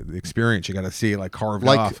the experience. You got to see it like carved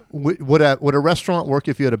Like, off. would a restaurant work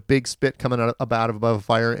if you had a big spit coming out above a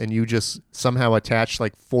fire and you just somehow attached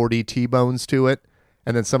like 40 T-bones to it,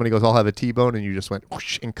 and then somebody goes, "I'll have a T-bone," and you just went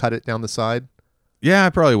whoosh and cut it down the side? Yeah,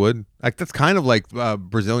 I probably would. Like that's kind of like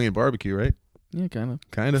Brazilian barbecue, right? Yeah, kind of.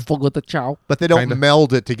 Kind of. Full with the chow. But they don't Kinda.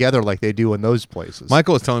 meld it together like they do in those places.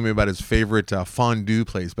 Michael was telling me about his favorite fondue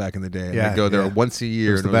place back in the day. And Yeah, they'd go there yeah. once a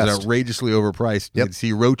year, It was and the it was best. outrageously overpriced. Yep. You'd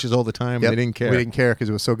see roaches all the time, Yep. and they didn't care. We didn't care because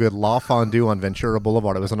it was so good. La Fondue on Ventura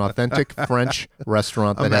Boulevard. It was an authentic French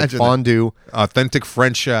restaurant that had Imagine that. fondue. Authentic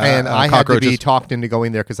French And I had to cockroaches. be talked into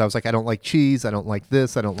going there because I was like, I don't like cheese. I don't like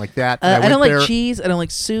this. I don't like that. And I went don't like there. cheese. I don't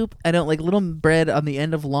like soup. I don't like little bread on the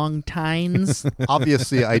end of long tines.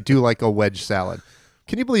 Obviously, I do like a wedge salad.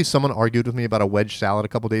 Can you believe someone argued with me about a wedge salad a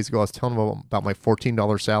couple days ago? I was telling them about my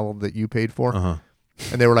 $14 salad that you paid for. Uh-huh.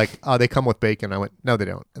 And they were like, oh, they come with bacon. I went, no, they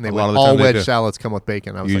don't. And they A went, lot of the all time they wedge do. salads come with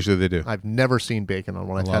bacon. I was Usually like, they do. I've never seen bacon on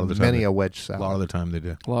one. I've lot of had the time many they- a wedge A salad. lot of the time they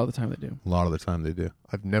do. A lot of the time they do. A lot of the time they do.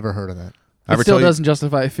 I've never heard of that. I It ever still tell you, doesn't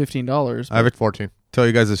justify $15. I ever 14. tell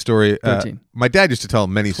you guys a story. 13. My dad used to tell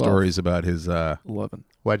many 12. stories about his 11.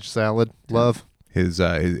 Wedge salad. Love. his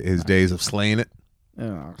days of slaying it.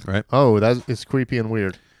 Oh. Right. Oh, that is creepy and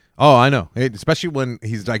weird. Oh, I know. Especially when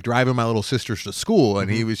he's like driving my little sisters to school, and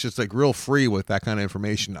Mm-hmm. he was just like real free with that kind of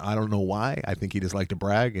information. I don't know why. I think he just liked to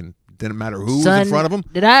brag, and didn't matter who was in front of him.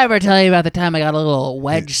 Did I ever tell you about the time I got a little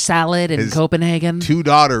wedge salad in his Copenhagen? 2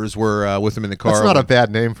 daughters were with him in the car. That's not a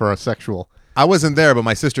bad name for a sexual. I wasn't there, but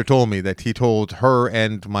my sister told me that he told her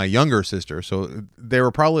and my younger sister. So they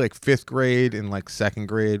were probably like 5th grade and like 2nd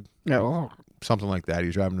grade, No. something like that. He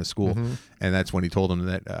was driving to school, and that's when he told them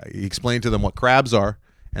that he explained to them what crabs are,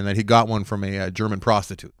 and that he got one from a German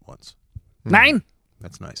prostitute once. 9.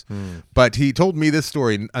 That's nice. But he told me this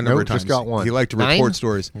story a number Nope, of times. just got one. He liked to 9? report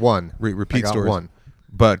stories, One. repeat I got stories. one.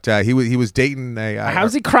 But he was dating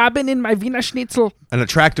How's he crabbing in my Wiener Schnitzel? an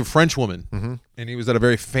attractive French woman, and he was at a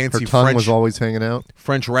very Her fancy tongue was always hanging out.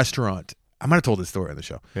 French restaurant. I might have told this story on the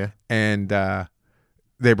show. Yeah. And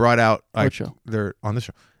they brought out like show? they're on the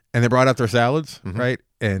show, and they brought out their salads, right?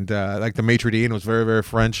 And like the maitre d' was very, very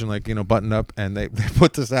French and like buttoned up, and they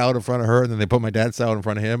put the salad in front of her, and then they put my dad's salad in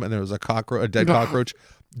front of him, and there was a dead cockroach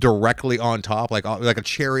directly on top, like a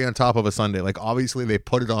cherry on top of a sundae. Like obviously they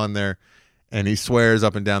put it on there. And he swears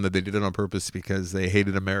up and down that they did it on purpose because they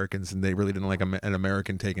hated Americans and they really didn't like an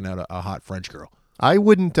American taking out a hot French girl. I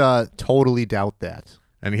wouldn't totally doubt that.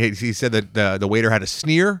 And he said that the waiter had a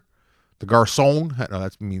sneer. The garçon, no,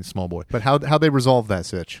 that means small boy. But how they resolve that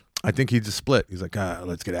sitch? I think he just split. He's like,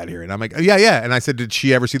 let's get out of here. And I'm like, yeah. And I said, did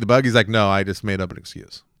she ever see the bug? He's like, no, I just made up an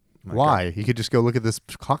excuse. I'm like, Why? He could just go look at this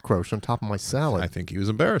cockroach on top of my salad. I think he was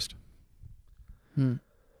embarrassed.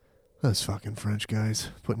 Those fucking French guys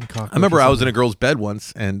putting cockroaches. I remember I was in a girl's bed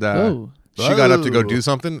once, and Oh. she got up to go Oh. do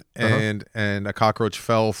something, and a cockroach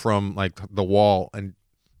fell from like the wall and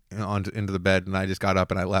into the bed, and I just got up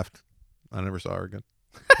and I left. I never saw her again.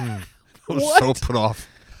 I was so What? put off.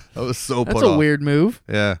 I was so That's put a off. weird move.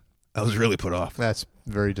 Yeah, I was really put off. That's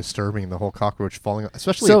very disturbing. The whole cockroach falling,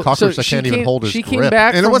 especially So- a cockroach so that she can't even came- hold his she grip. came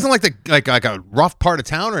back And it from- wasn't like a rough part of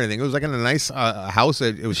town or anything. It was like in a nice house.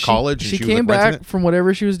 It was college. She and she came was like, back renting it. from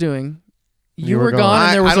whatever she was doing. You were were gone. gone,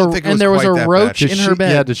 and there I was don't think it was a quite that roach bad. in Did her she-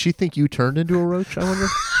 bed. Yeah, did she think you turned into a roach? I wonder.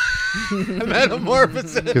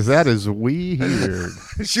 Metamorphosis. Because that is weird.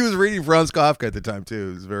 She was reading Franz Kafka at the time too.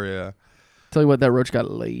 It was very. Tell you what, that roach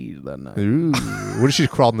got laid that night. Ooh. What if she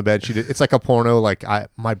crawled in the bed? She did. It's like a porno. Like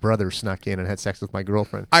my brother snuck in and had sex with my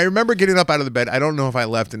girlfriend. I remember getting up out of the bed. I don't know if I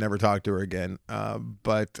left and never talked to her again,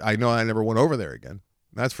 but I know I never went over there again.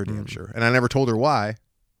 That's for damn sure. And I never told her why.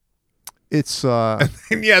 It's And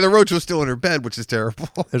yeah, the roach was still in her bed, which is terrible.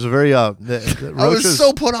 there's a very the I roach was is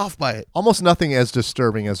so put off by it. almost nothing as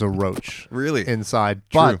disturbing as a roach Really? inside,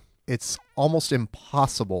 True. but it's almost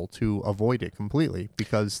impossible to avoid it completely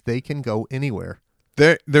because they can go anywhere.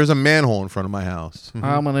 There's a manhole in front of my house,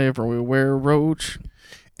 I'm an everywhere roach.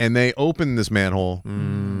 and they open this manhole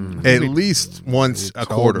at least once You a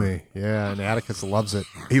told quarter. me. Yeah, and Atticus loves it.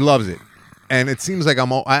 He loves it, and it seems like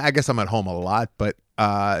I guess I'm at home a lot, but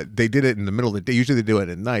they did it in the middle of the day. Usually they do it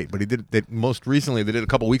at night, but most recently they did it a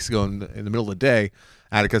couple weeks ago in the middle of the day.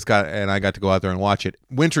 Atticus I got to go out there and watch it.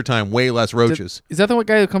 Wintertime, way less roaches. Is that the one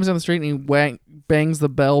guy who comes down the street and he bangs the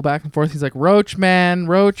bell back and forth? He's like, Roach man,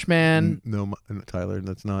 Roach man. No, Tyler,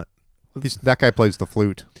 that's not. That guy plays the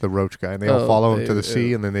flute, the roach guy, and they all Oh, follow him they- to the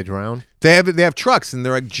sea, and then they drown. They have trucks, and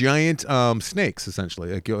they're like giant snakes,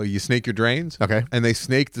 essentially. Like you snake your drains, Okay. and they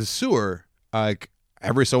snake the sewer like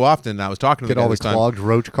every so often. I was talking to Get the guy all the this time. clogged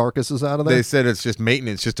roach carcasses out of there. They said it's just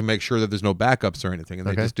maintenance, just to make sure that there's no backups or anything, and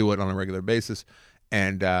they Okay. just do it on a regular basis.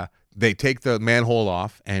 And they take the manhole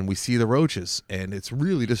off, and we see the roaches, and it's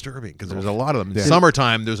really disturbing because there's a lot of them. In Yeah.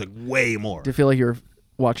 summertime, there's like way more. Do you feel like you're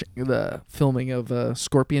watching the filming of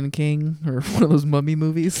Scorpion King or one of those mummy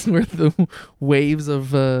movies where the waves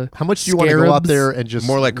of How much do you want to go up scarabs? there and just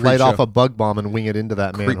More like light Creepshow. off a bug bomb and wing it into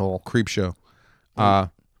that manhole? Creep show.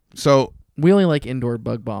 So We only like indoor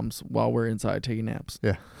bug bombs while we're inside taking naps.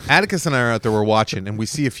 Yeah. Atticus and I are out there. We're watching, and we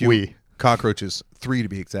see a few We. cockroaches, 3 to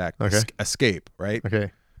be exact. Okay. Escape, right?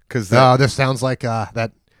 Okay. Because This sounds like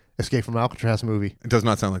that Escape from Alcatraz movie. it does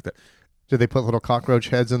not sound like that. Did they put little cockroach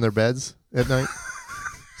heads in their beds at night?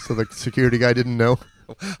 So the security guy didn't know?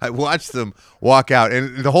 I watched them walk out,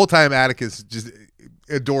 and the whole time Atticus just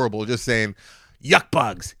adorable, just saying, "Yuck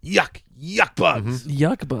bugs, yuck bugs."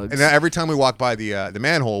 Yuck bugs. And every time we walk by the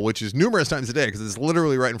manhole, which is numerous times a day because it's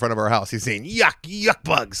literally right in front of our house, he's saying, yuck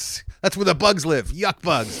bugs. That's where the bugs live. Yuck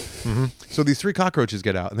bugs. So these 3 cockroaches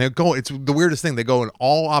get out, and they go. It's the weirdest thing. They go in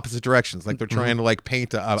all opposite directions, like they're trying to like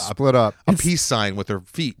paint a Split up. peace sign with their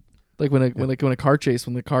feet. Like when a car chase,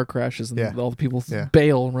 when the car crashes and Yeah. all the people Yeah.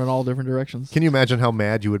 bail and run all different directions. Can you imagine how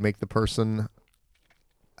mad you would make the person,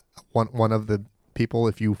 one of the people,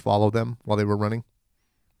 if you followed them while they were running?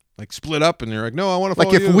 Like split up, and you're like, "No, I want to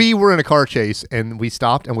follow Like if you." we were in a car chase and we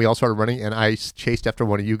stopped and we all started running and I chased after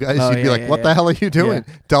one of you guys, Oh, you'd be yeah, like, yeah, what yeah. the hell are you doing?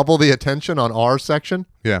 Yeah. Double the attention on our section?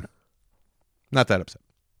 Yeah, not that upset.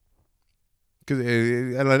 Because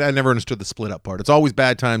I never understood the split up part. It's always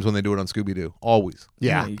bad times when they do it on Scooby Doo. Always.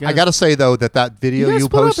 Yeah, Yeah. you I guys- got to say, though, that video You guys you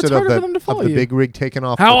split up, it's posted harder of for them to follow the you. big rig taking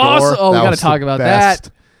off How the door, awesome! Oh, we that got to was talk the about best.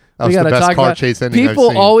 that. That was We the gotta best talk car about- chase ending People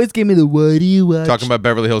I've seen. always give me the "Why do you watch? Talking about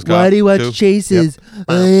Beverly Hills Cop. Why do you watch too. chases?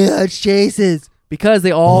 Why do you watch chases?" Because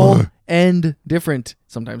they all end different.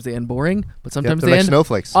 Sometimes they end boring, but sometimes they're they like end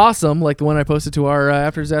snowflakes. awesome, like the one I posted to our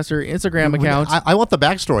After Disaster Instagram account. I want the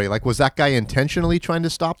backstory. Like, was that guy intentionally trying to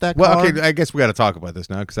stop that Well, car? okay, I guess we got to talk about this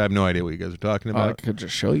now because I have no idea what you guys are talking Oh, I about. could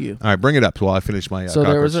just show you. All right, bring it up while I finish my. So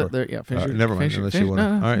there was cockroach a story. finish your- Never mind. finish your- Unless you finish- want to.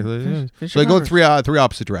 no, All right. finish So your they go cockroach. three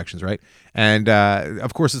opposite directions, right? And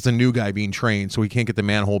of course, it's a new guy being trained, so he can't get the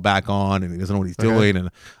manhole back on, and he doesn't know what he's doing. And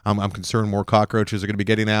I'm concerned more cockroaches are going to be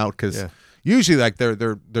getting out because usually, like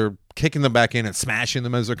they're kicking them back in and smashing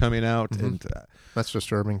them as they're coming out, and That's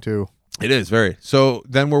disturbing, too. it is very. So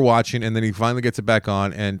then we're watching, and then he finally gets it back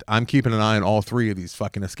on, and I'm keeping an eye on all 3 of these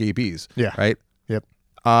fucking escapees. Yeah. Right. Yep.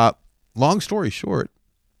 Long story short,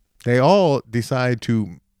 they all decide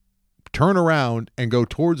to turn around and go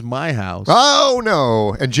towards my house Oh,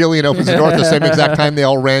 no. And Jillian opens the door at the same exact time they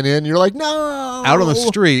all ran in. You're like, no. out on the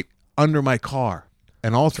street under my car.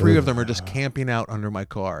 And all 3 of them are just camping out under my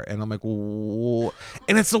car. And I'm like, whoa.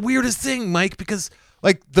 And it's the weirdest thing, Mike, because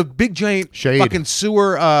like the big giant Shade. fucking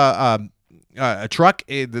sewer truck,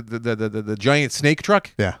 the giant snake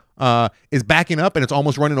truck is backing up and it's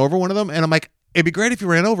almost running over one of them. And I'm like, it'd be great if you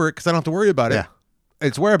ran over it because I don't have to worry about it. Yeah.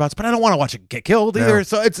 Its whereabouts, but I don't want to watch it get killed either. No.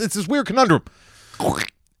 So it's this weird conundrum.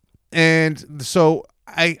 And so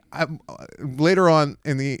I later on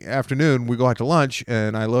in the afternoon, we go out to lunch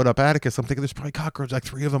and I load up Atticus. I'm thinking there's probably cockroaches, like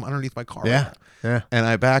 3 of them underneath my car. Yeah. Yeah. And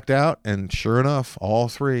I backed out, and sure enough, all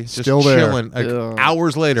 3 just Still there. chilling. Like, Ugh.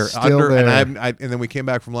 hours later, Still there. and and then we came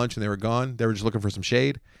back from lunch and they were gone. They were just looking for some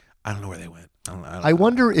shade. I don't know where they went. I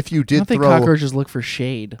wonder if you I did don't think throw, cockroaches look for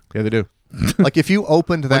shade. Yeah, they do. like if you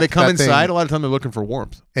opened that, When they come that thing inside, a lot of time they're looking for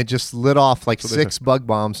warmth. and just lit off like So they 6 bug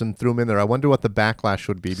bombs and threw them in there, I wonder what the backlash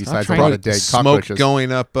would be besides a trying lot to- of dead Smoke cockroaches.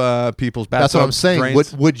 going up people's bathtubs. That's what I'm saying.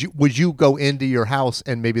 drains. Would you go into your house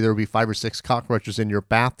and maybe there would be 5 or 6 cockroaches in your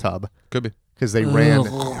bathtub Could be. because they ran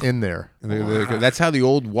in there? That's how the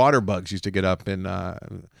old water bugs used to get up in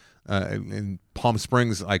Palm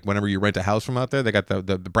Springs. Like whenever you rent a house from out there, they got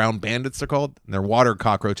the brown bandits. They're called. And they're water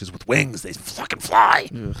cockroaches with wings. They fucking fly.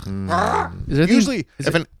 Is there Usually,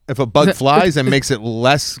 if a bug flies, it makes it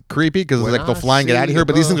less creepy because When like they'll I fly and get out of see here.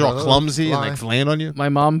 But these things are all bugs clumsy and fly. like land on you. my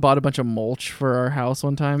mom bought a bunch of mulch for our house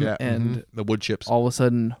one time, Yeah, and the wood chips. all of a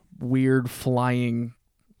sudden, weird flying,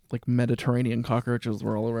 like Mediterranean cockroaches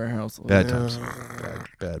were all over our house. Bad times.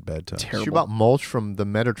 Bad times. Terrible. She bought mulch from the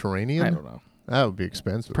Mediterranean? I don't know. That would be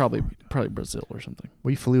expensive. Probably Brazil or something.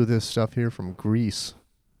 We flew this stuff here from Greece.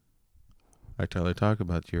 All right, Tyler, talk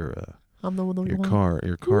about your I'm the one.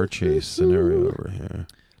 your car chase scenario over here.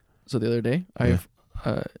 So the other day, I've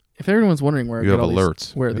if everyone's wondering where I You get have all alerts.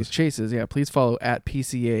 these, where Yes. these chases, yeah, please follow at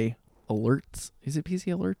PCA Alerts. Is it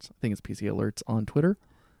PCA Alerts? I think it's PCA Alerts on Twitter.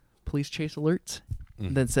 Police chase alerts,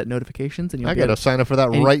 and then set notifications, and you'll I get got to sign up for that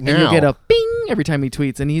and- right and now. you'll get a bing every time he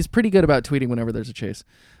tweets, and he's pretty good about tweeting whenever there's a chase.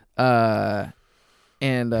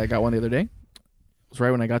 And I got one the other day. It was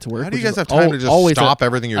right when I got to work. How do you which guys is have time to just always stop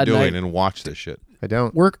everything you're a doing night- and watch this shit? I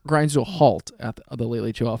don't. Work grinds to a halt at the Late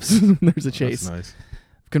Late Show office. There's a chase. That's nice.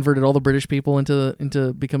 Converted all the British people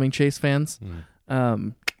into becoming Chase fans.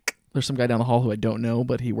 There's some guy down the hall who I don't know,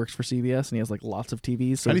 but he works for CBS and he has like lots of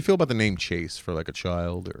TVs. So How do you feel about the name Chase for like a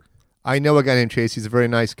child? Or I know a guy named Chase. He's a very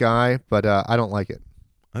nice guy, but I don't like it.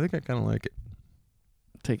 I think I kind of like it.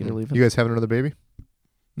 take it or leave it. You guys having another baby?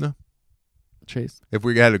 No. Chase. If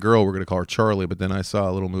we had a girl, we're gonna call her Charlie. But then I saw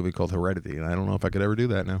a little movie called Heredity, and I don't know if I could ever do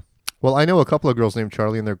that now. Well, I know a couple of girls named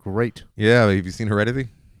Charlie, and they're great. Yeah, have you seen Heredity?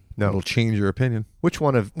 No. It'll change your opinion. Which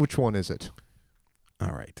one is it? All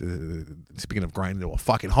right. Speaking of grinding to a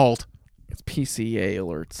fucking halt. It's PCA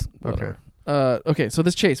alerts. Okay. Okay, so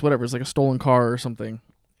this chase, whatever, it's like a stolen car or something,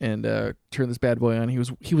 and turned this bad boy on.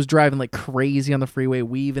 He was driving like crazy on the freeway,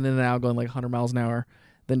 weaving in and out, going like 100 miles an hour,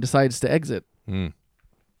 then decides to exit. And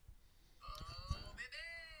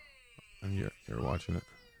you're watching it.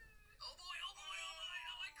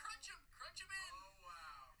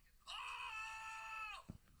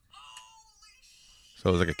 So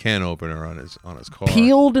it was like a can opener on his car.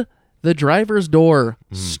 Peeled the driver's door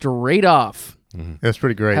straight off. That's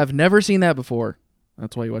pretty great. Have never seen that before.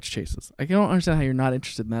 That's why you watch chases. I don't understand how you're not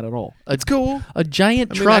interested in that at all. It's cool. A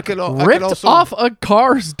giant I mean, truck I could ripped also- off a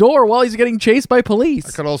car's door while he's getting chased by police.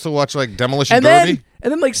 I could also watch like Demolition and Derby.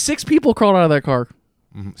 then like 6 people crawled out of that car.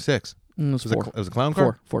 6. It was It 4. was a clown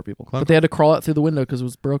car? 4 people. Clown But they had to crawl out through the window because it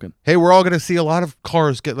was broken. Hey, we're all going to see a lot of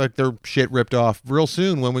cars get like their shit ripped off real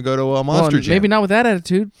soon when we go to a Monster Well, Jam. maybe not with that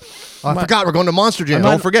attitude. I forgot we're going to Monster Jam.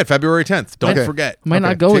 Don't forget, February 10th. Don't Okay. forget. Might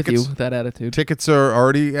not Okay. go with Tickets- you with that attitude. Tickets are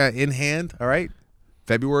already in hand. All right.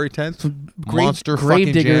 February 10th. Monster fucking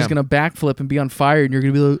Gravedigger is Jam. going to backflip and be on fire, and you're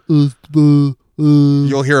going to be like,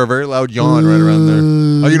 You'll hear a very loud yawn right around there.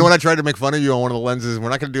 Oh, you know what? I tried to make fun of you on one of the lenses. We're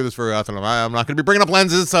not going to do this very often. I'm not going to be bringing up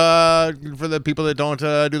lenses for the people that don't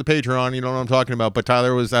do the Patreon. You know what I'm talking about. But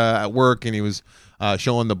Tyler was at work, and he was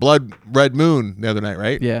showing the blood red moon the other night,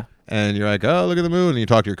 right? Yeah. And you're like, oh, look at the moon. And you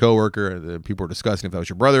talk to your coworker. The people were discussing if that was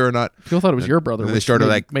your brother or not. People thought it was your brother. And they which started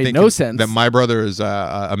made, like made thinking no sense. that my brother is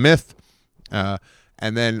a myth.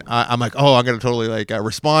 And then I'm like, oh, I'm gonna totally like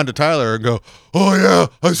respond to Tyler and go, oh yeah,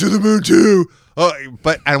 I see the moon too.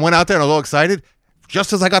 But I went out there and I was all excited.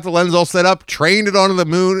 Just as I got the lens all set up, trained it onto the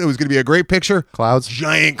moon, it was gonna be a great picture. Clouds.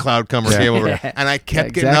 Giant cloud comer came over, and I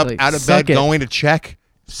kept getting exactly. up out of Suck bed, it. going to check.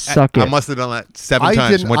 Suck I it. must have done that 7 I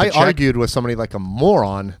times. didn't. Went to I check. argued with somebody like a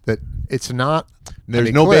moron that it's not. There's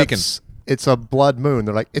an no eclipse. It's a blood moon.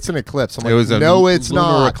 They're like, it's an eclipse. I'm like, It was a no, it's lunar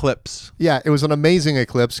not. eclipse. Yeah, it was an amazing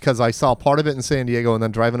eclipse because I saw part of it in San Diego and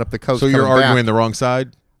then driving up the coast. So you're coming arguing back. the wrong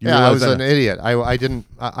side. You Yeah, I realize was that an idiot. I didn't.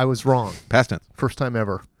 I was wrong. past tense. First time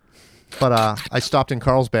ever. But I stopped in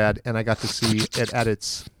Carlsbad and I got to see it at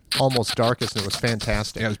its almost darkest, and it was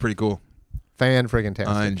fantastic. Yeah, it was pretty cool. Fan-friggin-tastic.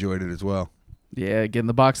 I enjoyed it as well. Yeah, get in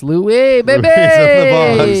the box, Louis, baby.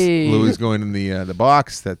 Louis going in the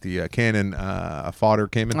box that the Canon fodder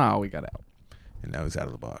came in, Oh, we got out. and now he's out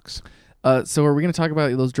of the box. So are we going to talk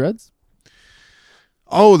about those dreads?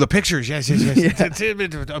 Oh, the pictures. Yes.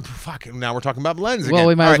 Fuck. Now we're talking about lens again. Well,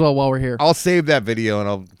 we might All as right. well while we're here. I'll save that video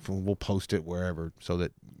and we'll post it wherever so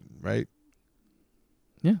that, right?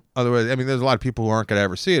 Yeah. Otherwise, I mean, there's a lot of people who aren't going to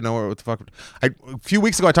ever see it. Know what the fuck. A few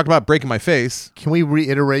weeks ago, I talked about breaking my face. Can we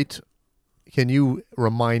reiterate? Can you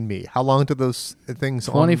remind me how long did those things?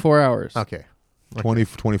 24 hours. Okay.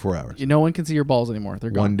 24 hours. No one can see your balls anymore.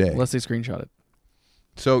 They're gone. One day. Unless they screenshot it.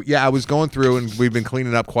 So yeah, I was going through, and we've been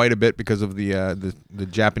cleaning up quite a bit because of the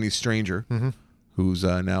Japanese stranger who's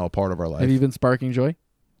now a part of our life. Have you been sparking joy?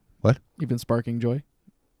 What? You've been sparking joy?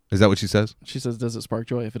 Is that what she says? She says, does it spark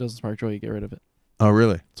joy? If it doesn't spark joy, you get rid of it. Oh,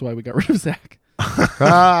 really? That's why we got rid of Zach.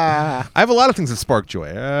 I have a lot of things that spark joy.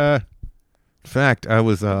 In fact, I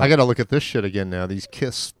was. I got to look at this shit again now. These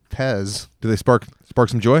Kiss Pez. Do they spark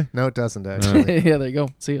some joy? No, it doesn't actually. Yeah, there you go.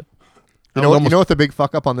 See ya. You know what the big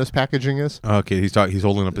fuck up on this packaging is? Okay, he's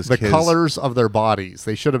holding up his The kids. colors of their bodies.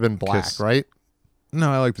 They should have been black, Kiss. right?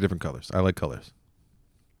 No, I like the different colors. I like colors.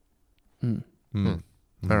 All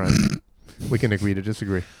right. We can agree to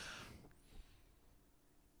disagree.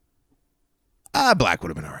 Black would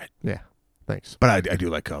have been all right, Yeah. Thanks. but I do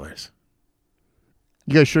like colors.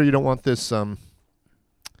 You guys sure you don't want this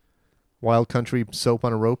Wild Country soap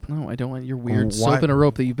on a rope? No, I don't want your weird Why- soap in a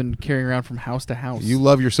rope that you've been carrying around from house to house. You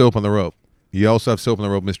love your soap on the rope. You also have soap on the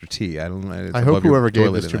rope, Mr. T. I don't. I hope whoever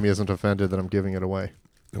gave this to me isn't offended that I'm giving it away.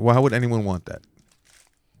 Why would anyone want that?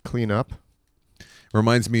 Clean up.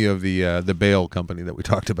 Reminds me of the bail company that we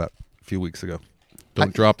talked about a few weeks ago.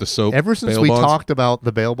 Don't drop the soap. Ever since bail we bonds. talked about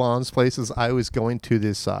the bail bonds places, I was going to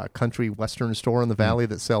this country western store in the valley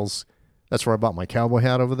that sells. That's where I bought my cowboy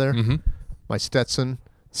hat over there. My Stetson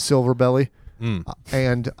Silver Belly.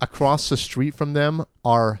 And across the street from them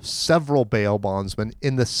are several bail bondsmen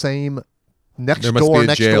in the same next There must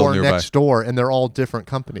be a jail nearby. next door, and they're all different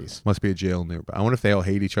companies. Must be a jail nearby. I wonder if they all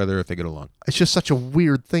hate each other, if they get along. It's just such a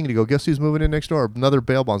weird thing to go, guess who's moving in next door? Another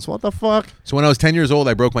bail bonds. What the fuck? So when I was 10 years old,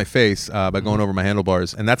 I broke my face by going over my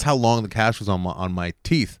handlebars, and that's how long the cast was on my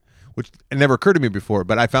teeth, which it never occurred to me before.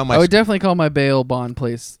 But I found my I would definitely call my bail bond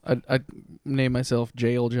place. I'd name myself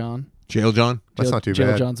Jail John. Jail John. That's not too Jail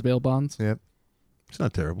bad. John's bail bonds. Yep. It's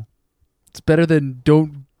not terrible. It's better than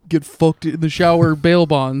don't get fucked in the shower bail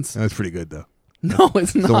bonds. That's pretty good though. No,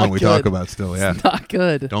 it's It's not the one we good. talk about still. Yeah. It's not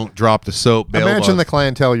good. Don't drop the soap. Bail Imagine the bonds.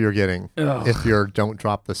 clientele you're getting Ugh. if you're don't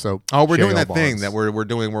drop the soap. Oh, we're doing jail that thing bonds. that we're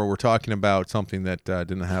doing where we're talking about something that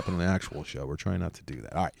didn't happen on the actual show. We're trying not to do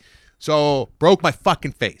that. All right. So broke my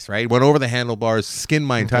fucking face. Right. Went over the handlebars, skinned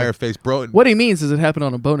my entire face. Broke. What he means is it happened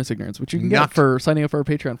on a bonus ignorance, which you can get Knocked- for signing up for our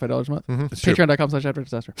Patreon, $5 a month. That's true.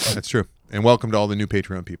 Patreon.com/afterdisaster. That's true. And welcome to all the new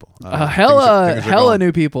Patreon people. Hella going,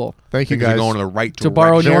 new people. Thank you things are guys going in the right To direction.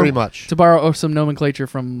 borrow very norm- much. To borrow some nomenclature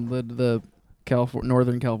from the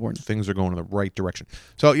Northern California. Things are going in the right direction.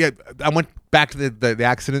 So yeah, I went back to the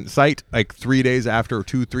accident site like 3 days after, or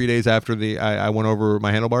 3 days after I went over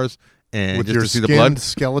my handlebars, and With just your to see the skinned blood.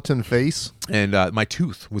 skeleton face. And my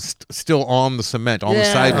tooth was still on the cement on the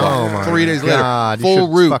Yeah. sidewalk. Oh my 3 days God. later, You full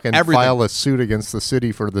should root, fucking everything. file a suit against the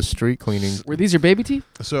city for the street cleaning. Were these your baby teeth?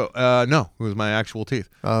 So no, it was my actual teeth.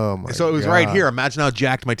 Oh my! So it was God. right here. Imagine how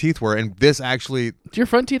jacked my teeth were, and this actually, Do your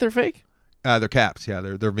front teeth are fake? they're caps. Yeah,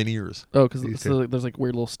 they're veneers. Oh, because These so there's like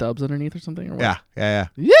weird little stubs underneath or something. Or what? Yeah.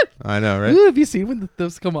 Yeah. I know, right? Ooh, have you seen when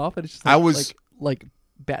those come off? And it's just like, I was- like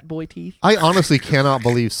bat boy teeth. I honestly cannot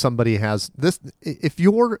believe somebody has this. If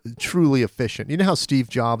you're truly efficient, you know how Steve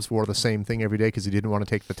Jobs wore the same thing every day because he didn't want to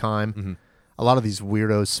take the time. Mm-hmm. A lot of these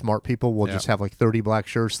weirdos, smart people, will Yeah. just have like 30 black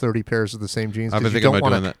shirts, 30 pairs of the same jeans. I've 'cause been you thinking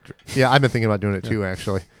don't about wanna- doing that. Yeah, I've been thinking about doing it too,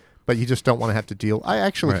 actually. But you just don't want to have to deal. I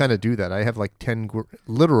actually Right. kind of do that. I have like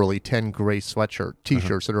literally 10 gray sweatshirt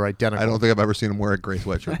T-shirts that are identical. I don't think I've ever seen him wear a gray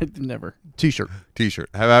sweatshirt. Never. T-shirt. T-shirt.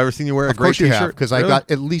 Have I ever seen you wear a Of gray course you T-shirt? have, because I Really?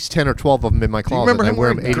 got at least 10 or 12 of them in my closet. remember and him I wear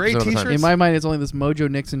them wearing 80% gray of the time. T-shirts? In my mind, it's only this Mojo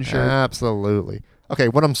Nixon shirt. Absolutely. Okay,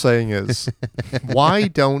 what I'm saying is, why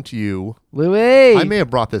don't you? Louis. I may have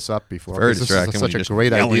brought this up before. Very because distracting This when is you're such just a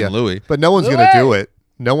great yelling idea, Louis. but no one's going to Louis! do it.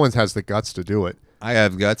 No one has the guts to do it. I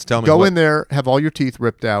have guts. Tell me. Go what- in there, have all your teeth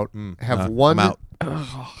ripped out, have I'm one out.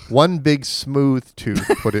 one big smooth tooth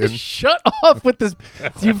put in. Shut up with this.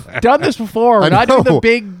 You've done this before. I Not doing the know.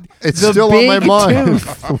 big. It's the still on my big mind.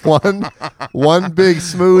 tooth. one big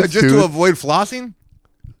smooth Just to tooth. avoid flossing?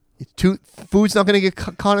 Food's not going to get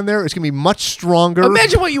caught in there. It's going to be much stronger.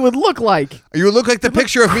 Imagine what you would look like. You look like the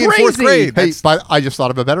picture of me in fourth crazy. grade. Hey, That's- but I just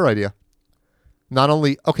thought of a better idea. Not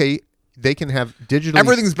only they can have digitally.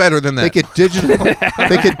 everything's better than that. They could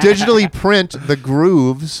digitally print the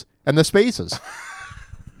grooves and the spaces.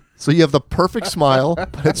 So you have the perfect smile,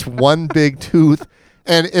 but it's one big tooth.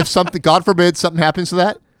 And if something, God forbid, something happens to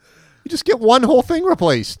that, you just get one whole thing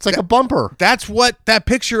replaced. It's like a bumper. That's what that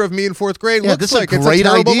picture of me in fourth grade Yeah, looks this is a like. great it's a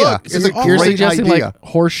terrible idea. Look. It's a You're great suggesting idea. like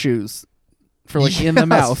horseshoes for like in the Yes.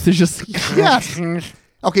 mouth. It's just Yes.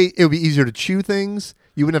 Okay, it would be easier to chew things.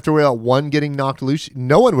 You wouldn't have to worry about one getting knocked loose.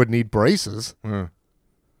 No one would need braces.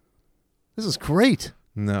 This is great.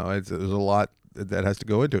 No, there's a lot that has to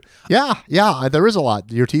go into it. Yeah, there is a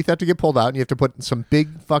lot. Your teeth have to get pulled out, and you have to put some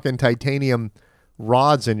big fucking titanium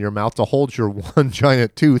rods in your mouth to hold your one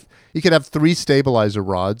giant tooth. You could have 3 stabilizer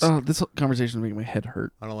rods. Oh, this conversation is making my head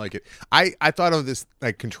hurt. I don't like it. I thought of this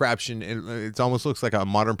like contraption. It almost looks like a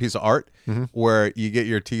modern piece of art where you get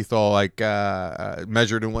your teeth all like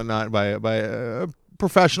measured and whatnot by a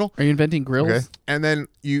professional, Are you inventing grills? Okay. and then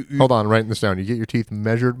you Hold on, writing this down. You get your teeth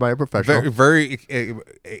measured by a professional. very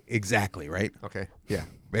exactly right. Okay, yeah.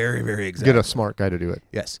 Very very exactly. Get a smart guy to do it,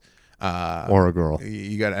 Yes. or a girl.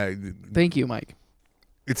 You got. Thank you, Mike.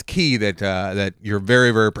 It's key that that you're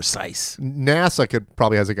very very precise. NASA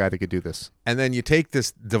probably has a guy that could do this. And then you take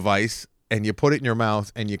this device and you put it in your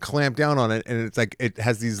mouth and you clamp down on it, and it's like it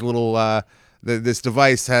has these little. This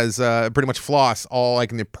device has pretty much floss all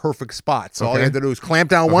like in the perfect spot. So all you Okay. have to do is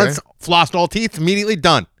clamp down once, flossed all teeth, immediately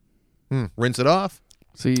done. Rinse it off.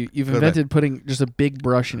 So you've Go invented putting just a big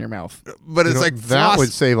brush in your mouth. But it's You know, like that floss.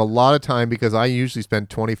 would save a lot of time because I usually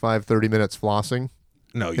spend 25, 30 minutes flossing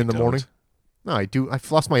no, you in the don't. morning. No, I do. I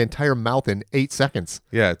floss my entire mouth in 8 seconds.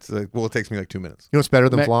 Yeah, it's like, well, it takes me like 2 minutes. You know what's better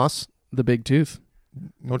than Ma- floss? The big tooth.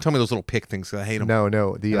 Don't tell me those little pick things. 'Cause I hate them.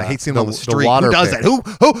 No. I hate seeing them on the street. water Who does pick.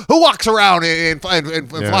 that? Who walks around and Yeah,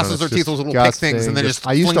 flosses their it's teeth with those little pick disgusting. things and then just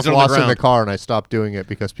I used to flings it on floss the in the ground? car and I stopped doing it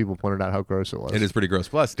because people pointed out how gross it was. It is pretty gross.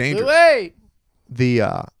 Plus, dangerous. Wait.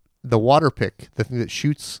 The water pick, the thing that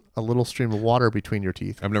shoots a little stream of water between your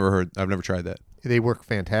teeth. I've never tried that. They work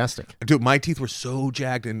fantastic. Dude, my teeth were so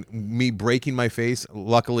jagged and me breaking my face.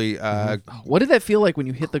 Luckily, What did that feel like when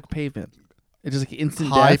you hit the pavement? It's just like instant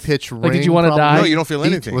high death. pitch Like, did ring, you want to probably? die? No, you don't feel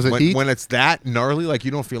Heat? anything. Was it when, heat? when it's that gnarly, like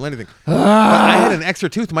you don't feel anything. But I had an extra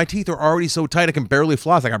tooth. My teeth are already so tight I can barely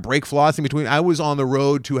floss. Like I break flossing between. I was on the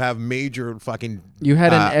road to have major fucking. You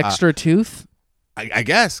had an extra tooth? I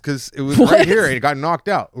guess because it was What? right here. It got knocked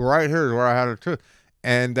out. Right here is where I had a tooth,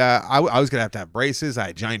 and I was gonna have to have braces. I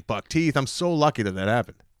had giant buck teeth. I'm so lucky that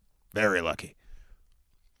happened. Very lucky.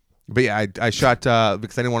 But yeah, I shot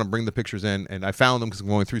because I didn't want to bring the pictures in, and I found them because I'm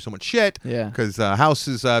going through so much shit. Yeah. Because house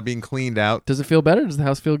is being cleaned out. Does it feel better? Does the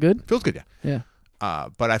house feel good? Feels good, yeah. Yeah.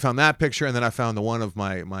 But I found that picture, and then I found the one of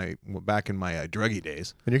my back in my druggy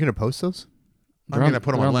days. And you're going to post those? I'm gonna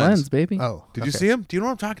put them They're on Lens. baby. Oh. Did you okay. see him? Do you know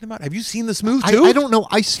what I'm talking about? Have you seen the smooth tooth? I don't know.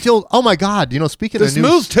 I still. Oh my God! You know, speaking The of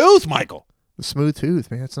smooth tooth, Michael. the smooth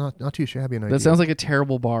tooth, man, it's not too shabby an idea. That sounds like a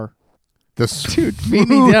terrible bar. the Dude, meet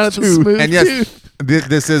me down at the smooth And yes, tooth.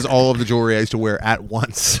 this is all of the jewelry I used to wear at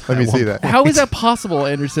once. Let me At see one that. How is that possible,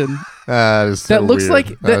 Anderson? That is so That looks weird.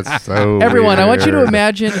 like that- That's so Everyone, I want you to weird.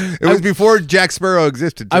 imagine. It was before Jack Sparrow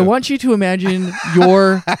existed. Too. I want you to imagine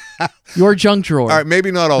your junk drawer. All right,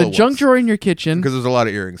 maybe not all the at junk once, drawer in your kitchen. because there's a lot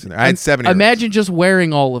of earrings in there. I had 7 earrings. Imagine just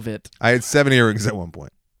wearing all of it. I had 7 earrings at one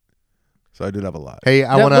point, so I did have a lot. Hey,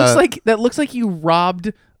 I That want looks like you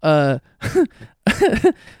robbed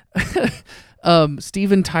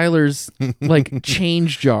Steven Tyler's like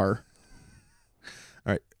change jar.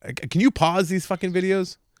 All right, can you pause these fucking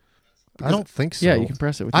videos? I don't think so. Yeah, you can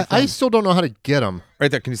press it with your I phone. still don't know how to get them.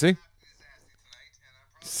 Right there, can you see?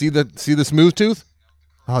 See the smooth tooth?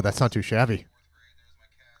 Oh, that's not too shabby.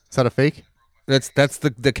 Is that a fake? That's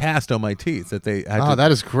the cast on my teeth that they had Oh,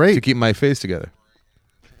 that is great. to keep my face together.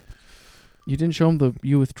 You didn't show him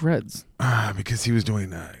you with dreads. Because he was doing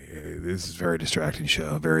this is a very distracting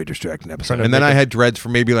show, very distracting episode. Trying to And then make I it- had dreads for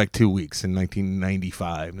maybe like 2 weeks in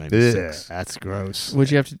 1995, 96. That's gross.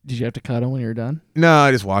 Did you have to cut them when you were done? No,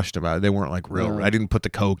 I just washed them out. They weren't like real. No. I didn't put the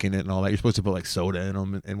Coke in it and all that. You're supposed to put like soda in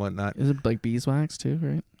them and whatnot. Is it like beeswax too,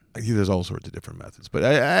 right? There's all sorts of different methods, but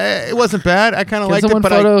it wasn't bad. I kind of Can liked it. someone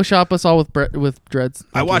But Photoshop us all with dreads?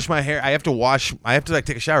 I wash my hair. I have to like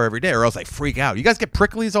take a shower every day, or else I freak out. You guys get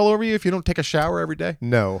pricklies all over you if you don't take a shower every day.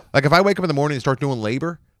 No. Like if I wake up in the morning and start doing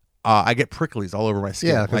labor, I get pricklies all over my skin.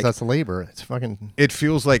 Yeah, because like, that's labor. It's fucking. it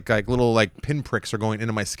feels like little like pinpricks are going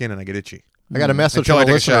into my skin and I get itchy. I got a message Until from I a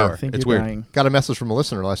take a listener. shower. I think It's you're weird. dying. Got a message from a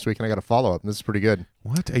listener last week, and I got a follow up. And this is pretty good.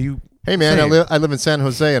 What are you? Hey man, saying? I live in San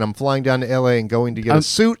Jose, and I'm flying down to LA and going to get a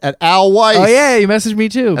suit at Al Weiss. Oh yeah, you messaged me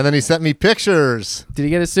too. And then he sent me pictures. Did he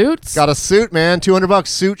get a suit? Got a suit, man. $200.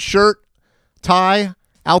 Suit, shirt, tie,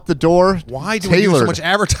 out the door. Why do we do so tailored. much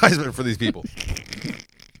advertisement for these people?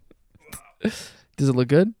 Does it look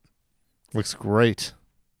good? Looks great.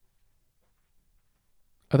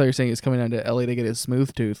 I thought you were saying he's coming down to LA to get his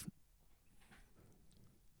smooth tooth.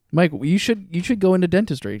 Mike, you should go into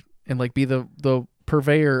dentistry and like be the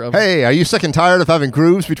purveyor of. Hey, are you sick and tired of having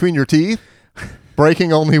grooves between your teeth?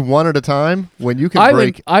 Breaking only one at a time when you can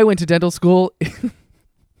break. I went to dental school.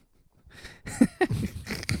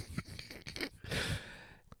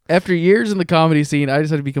 After years in the comedy scene, I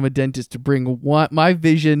decided to become a dentist to bring my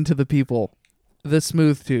vision to the people. The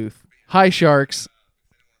smooth tooth. Hi, sharks.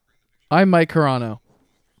 I'm Mike Carano.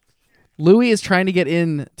 Louis is trying to get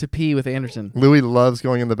in to pee with Anderson. Louis loves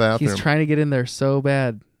going in the bathroom. He's trying to get in there so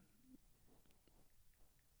bad.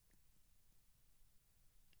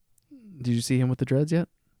 Did you see him with the dreads yet?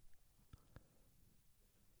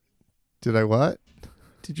 Did I what?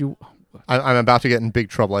 Did you? I'm about to get in big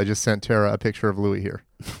trouble. I just sent Tara a picture of Louis here.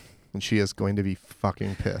 And she is going to be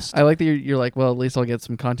fucking pissed. I like that you're like, well, at least I'll get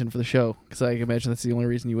some content for the show. Because I can imagine that's the only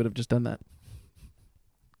reason you would have just done that.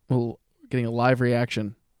 Well, getting a live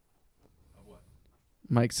reaction.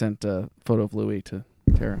 Mike sent a photo of Louis to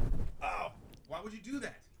Tara. Oh, why would you do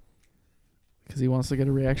that? Because he wants to get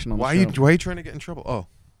a reaction on Why the show. are you trying to get in trouble? Oh,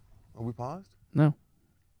 are we paused? No.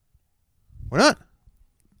 Why not?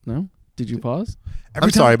 No? Did you pause?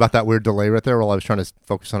 I'm sorry about that weird delay right there while I was trying to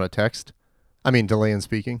focus on a text. I mean, delay in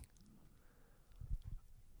speaking.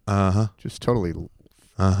 Uh-huh. Just totally.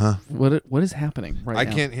 Uh-huh. What is happening right I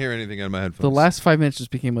now? can't hear anything on my headphones. The last 5 minutes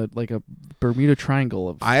just became a Bermuda Triangle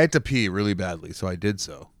of. I had to pee really badly, so I did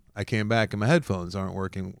so. I came back and my headphones aren't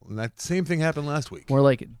working. And that same thing happened last week. More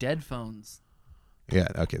like dead phones. Yeah,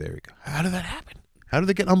 okay, there we go. How did that happen? How did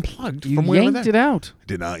they get unplugged You from wherever yanked it out I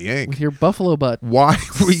did not yank. with your buffalo butt Why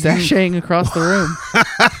were you... sashaying across the room.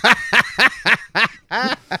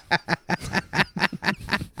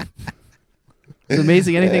 It's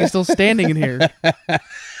amazing anything is still standing in here.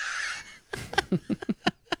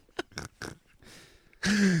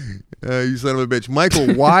 You son of a bitch.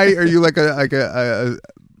 Michael, why are you like a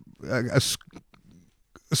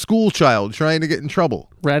school school child trying to get in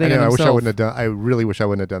trouble. Ratting I on know, I wish I himself. wouldn't have done. I really wish I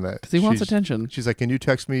wouldn't have done that. 'Cause he wants attention. She's like, "Can you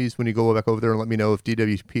text me when you go back over there and let me know if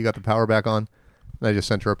DWP got the power back on?" And I just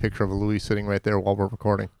sent her a picture of Louis sitting right there while we're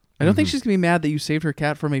recording. I don't think she's gonna be mad that you saved her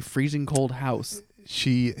cat from a freezing cold house.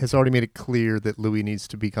 She has already made it clear that Louis needs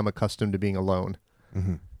to become accustomed to being alone.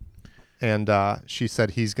 Mm-hmm. And she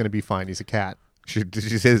said he's going to be fine. He's a cat. Did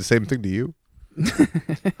she say the same thing to you?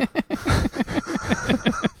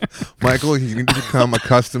 Michael, you need to become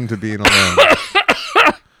accustomed to being alone.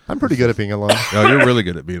 I'm pretty good at being alone. No, you're really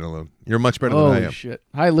good at being alone. You're much better than I Oh am. shit!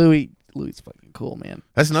 Hi, Louis. Louis fucking cool, man.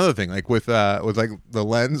 That's another thing. Like with like the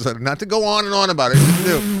lens, not to go on and on about it, just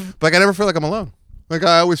do. But like I never feel like I'm alone. Like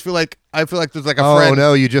I always feel like there's like a friend. Oh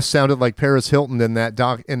no, you just sounded like Paris Hilton in that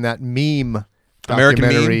meme American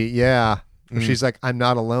documentary. Meme? Yeah. Where she's like, I'm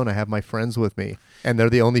not alone. I have my friends with me. And they're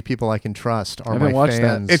the only people I can trust are I haven't my watched that.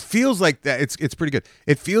 fans. It feels like that. It's pretty good.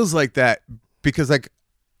 It feels like that because like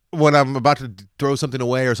when I'm about to throw something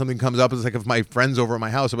away or something comes up, it's like if my friend's over at my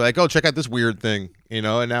house, I'll be like, oh, check out this weird thing, and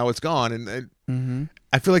now it's gone. And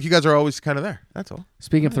I feel like you guys are always kind of there. That's all.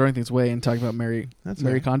 Speaking of throwing things away and talking about Marie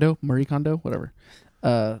Kondo, whatever.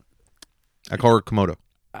 I call her Komodo.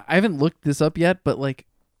 I haven't looked this up yet, but like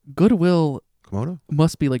Goodwill Komodo?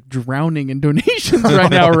 must be like drowning in donations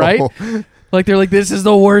right now, right? Like they're like, this is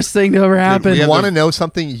the worst thing to ever happen. You want to know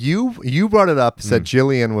something? You brought it up, said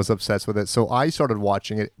Jillian was obsessed with it, so I started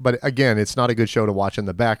watching it. But again, it's not a good show to watch in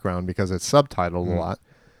the background because it's subtitled a lot.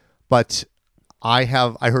 But I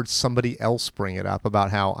heard somebody else bring it up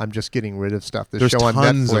about how I'm just getting rid of stuff. This There's show on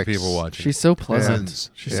tons Netflix. of people watching. She's so pleasant. Tons.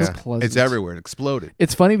 She's Yeah. so pleasant. It's everywhere. It exploded.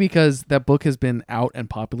 It's funny because that book has been out and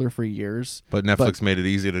popular for years. But Netflix made it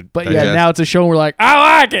easy to But digest. yeah, now it's a show and we're like,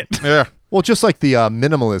 I like it. Yeah. Well, just like the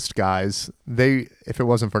minimalist guys, if it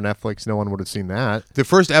wasn't for Netflix, no one would have seen that. The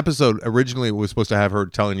first episode originally was supposed to have her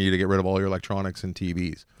telling you to get rid of all your electronics and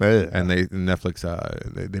TVs. Ugh. And Netflix,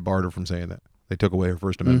 they barred her from saying that. They took away her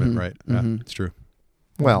First Amendment right. Yeah, it's true.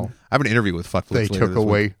 Well, I have an interview with Fuckflix they later took this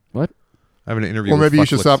away. week. What? I have an interview Well, with maybe you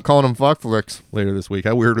should Fuckflix stop calling them fuckflicks. later this week.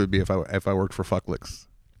 How weird would it be if I worked for Fuckflix?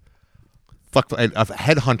 A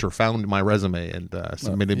headhunter found my resume and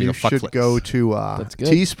submitted me You to Fuckflix. should go to That's good.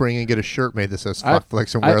 Teespring and get a shirt made that says I-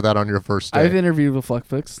 fuckflicks and wear I- that on your first day. I've interviewed with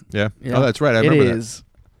Fluckfix. Yeah. Yeah. Oh, that's right. I It remember that. is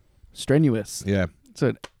strenuous. Yeah.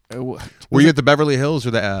 So, Were you at the Beverly Hills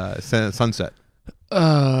or the Sunset?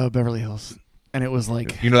 Beverly Hills, and it was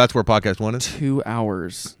like You know that's where Podcast One is. 2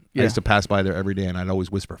 hours. I Yeah. used to pass by there every day, and I'd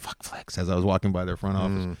always whisper "Fuckflix" as I was walking by their front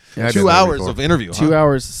office. Yeah, I've 2 been there hours before. of interview. 2 huh?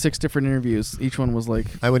 hours, 6 different interviews. Each one was like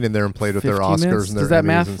I went in there and played with their 15 Oscars minutes. and their Does that Emmys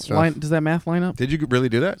math and stuff. line? Does that math line up? Did you really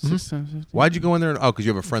do that? 6 times 15? Why'd you go in there? Oh, because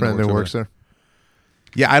you have a friend, Friend that over works there.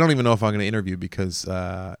 Yeah, I don't even know if I'm going to interview because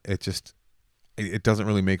it doesn't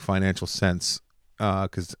really make financial sense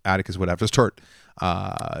because Atticus would have to start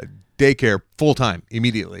daycare full time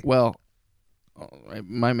immediately. Well, it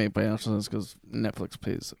might make financial sense because Netflix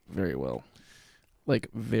pays very well, like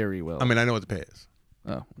very well. I mean, I know what the pay is.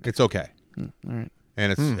 oh, It's okay, all right.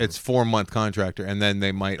 and it's 4-month contractor, and then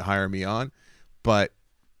they might hire me on. But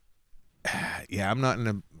yeah, I'm not in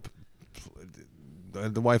a.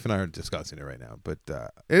 The wife and I are discussing it right now, but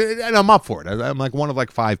and I'm up for it. I'm like one of like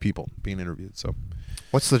 5 people being interviewed, so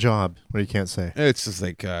What's the job? What you can't say? it's just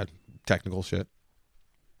like technical shit.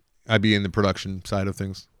 I'd be in the production side of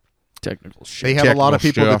things. Technical shit. They have a lot of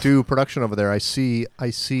Technical people that stuff. do production over there. I see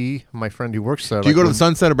my friend who works there. Do you like go to when- the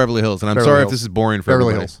Sunset or Beverly Hills? And I'm Beverly sorry if Hills. this is boring for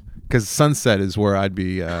Beverly everybody. Hills. Because Sunset is where I'd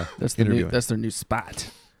be That's the new. interviewing. That's their new spot.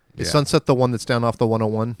 Is Yeah. Sunset the one that's down off the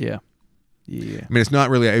 101? Yeah. Yeah. I mean, it's not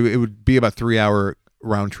really. It would be about 3-hour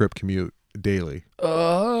round trip commute daily.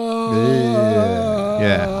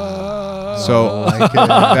 Yeah. So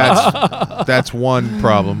that's one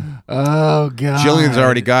problem. Oh god. Jillian's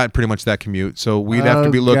already got pretty much that commute, so we'd have to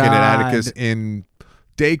be looking at God. Atticus in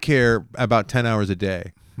daycare about 10 hours a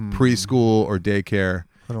day, preschool or daycare,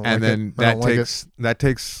 I don't and like then it. I don't like that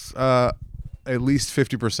takes at least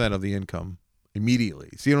 50% of the income immediately.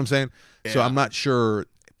 See what I'm saying? So I'm not sure.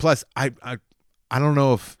 Plus, I don't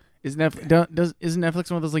know if Isn't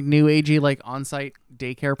Netflix one of those like new agey like on-site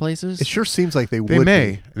daycare places? It sure seems like they they would.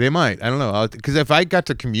 may, they might. I don't know. Because if I got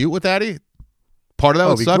to commute with Addie, part of that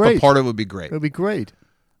would be suck, great. but part of it would be great. It would be great.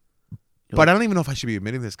 But I don't even know if I should be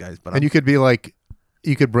admitting this, guys. But And you could be like,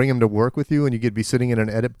 you could bring him to work with you, and you could be sitting in an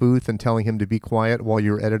edit booth and telling him to be quiet while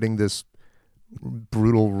you're editing this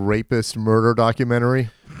brutal rapist murder documentary.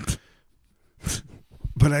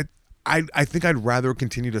 But I think I'd rather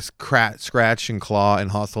continue to scratch and claw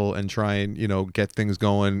and hustle and try and get things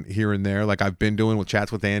going here and there, like I've been doing with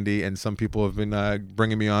Chats with Andy, and some people have been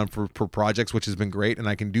bringing me on for projects, which has been great, and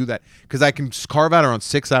I can do that because I can carve out around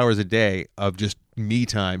 6 hours a day of just me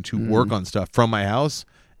time to work on stuff from my house.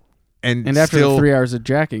 And after still, the 3 hours of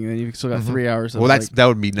jacking, then you've still got 3 hours. Of well, like, that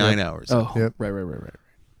would be 9 hours. oh, Yep. right.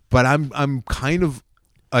 But I'm kind of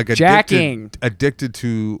like Jacking. addicted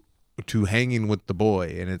to hanging with the boy,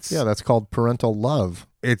 and it's that's called parental love.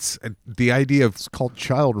 it's the idea of It's called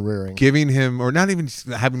child rearing. giving him, or not even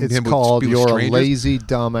having It's him called be with you're a strangers. lazy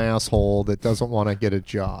dumb asshole that doesn't want to get a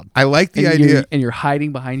job. I like the and idea. you're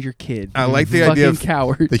hiding behind your kid. I like the Fucking idea of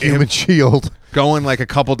coward. The human shield. going like a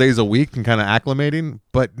couple days a week and kind of acclimating,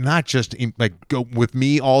 but not just like go with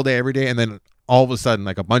me all day every day, and then all of a sudden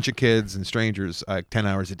like a bunch of kids and strangers 10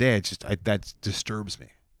 hours a day. It's just that disturbs me.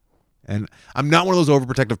 And I'm not one of those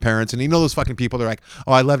overprotective parents. And you know those fucking people, they're like,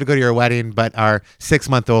 oh, I'd love to go to your wedding, but our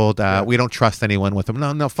 6-month-old, we don't trust anyone with them.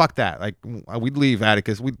 No, fuck that. Like, we'd leave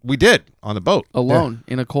Atticus. We did on the boat. Alone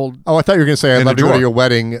in a cold. Oh, I thought you were going to say, I'd In love the to go to drawer. your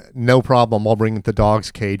wedding. No problem. I'll bring the dog's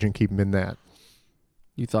cage and keep him in that.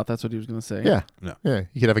 You thought that's what he was going to say? Yeah. No. Yeah.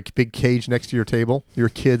 You could have a big cage next to your table. Your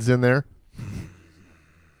kids in there.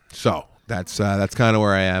 So that's kind of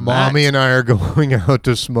where I am. Mommy at. and I are going out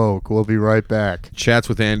to smoke. We'll be right back. Chats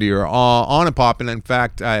with Andy are on and popping. In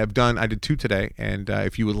fact, I did 2 today. And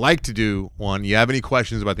if you would like to do one, you have any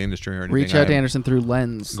questions about the industry or anything, Reach out to Anderson through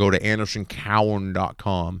Lens. go to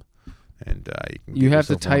andersoncowan.com. And you can You get have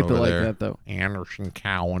to yourself one type it over like there. that, though.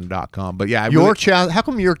 andersoncowan.com. But yeah, Your chat. How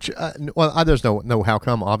come your? There's no how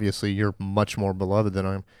come. Obviously, you're much more beloved than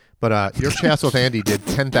I am. But your chats with Andy did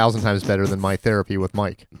 10,000 times better than my therapy with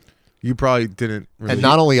Mike. you probably didn't really. And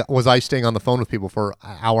not only was I staying on the phone with people for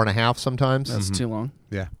an hour and a half sometimes, That's too long.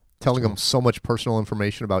 Yeah. telling them so much personal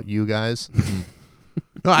information about you guys.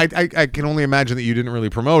 No, I can only imagine that you didn't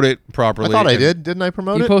really promote it properly. I thought I And- did. Didn't I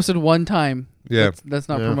promote You it? posted one time. Yeah. That's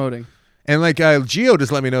not Yeah. promoting. And like Gio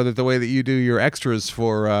just let me know that the way that you do your extras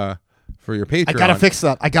for your Patreon. I gotta fix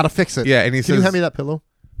that. I gotta fix it. Yeah, and he Can you says- hand me that pillow?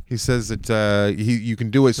 He says that you can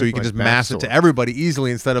do it so That's you can my just mass it backstory. to everybody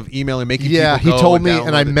easily instead of emailing, making Yeah, he people go told and me, and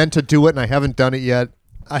download I it. meant to do it, and I haven't done it yet.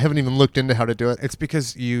 I haven't even looked into how to do it. It's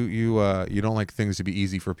because you don't like things to be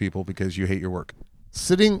easy for people because you hate your work.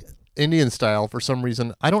 Sitting Indian style for some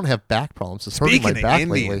reason, I don't have back problems. It's hurting Speaking my of back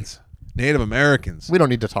Indians, Native Americans, lately. We don't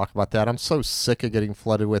need to talk about that. I'm so sick of getting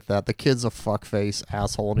flooded with that. The kid's a fuckface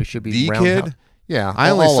asshole, and he should be The roundhouse. kid? Yeah, I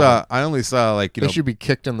all of them. only saw like They should be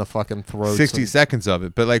kicked in the fucking throat. 60 seconds of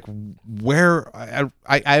it, but like where I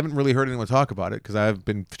haven't really heard anyone talk about it because I've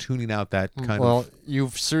been tuning out that kind Well, of.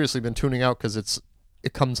 you've seriously been tuning out because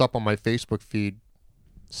it comes up on my Facebook feed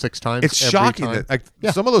 6 times. It's every shocking time. that like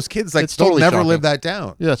Yeah. some of those kids like It's still totally never shocking. live that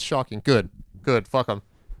down. Yeah, it's shocking. Good. Fuck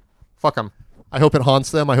them. I hope it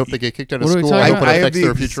haunts them. I hope they get kicked out of What are we school. I talking hope about? it I have affects the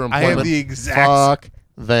their ex- future I have employment. the exact- Fuck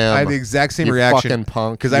them. I have the exact same You reaction fucking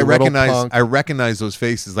punk. because You I little recognize punk. those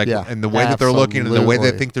faces like Yeah, and the way that they're looking and the way they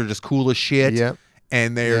absolutely. think they're just cool as shit. Yep.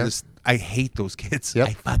 And they're Yep. just I hate those kids. Yep.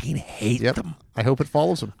 I fucking hate Yep. them. I hope it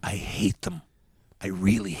follows them. I hate them. I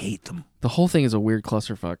really hate them. The whole thing is a weird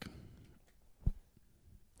clusterfuck.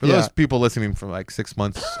 For Yeah. those people listening from like 6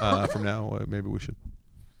 months from now, maybe we should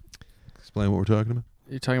explain what we're talking about.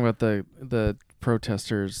 You're talking about the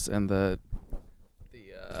protesters and the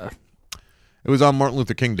It was on Martin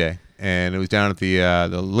Luther King Day, and it was down at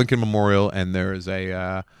the Lincoln Memorial, and there is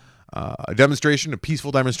a demonstration, a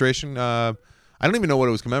peaceful demonstration. I don't even know what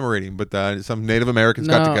it was commemorating, but some Native Americans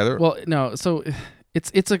got together. Well, no. So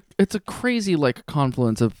it's a crazy like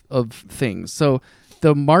confluence of things. So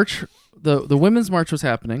the march, the women's march was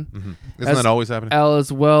happening, Isn't that always happening?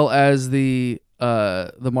 as well as the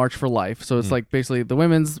March for Life. So it's like basically the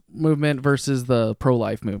women's movement versus the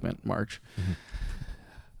pro-life movement march.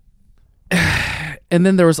 And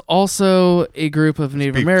then there was also a group of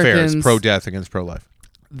Native Be fair, Americans it's pro-death against pro-life.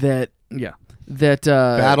 that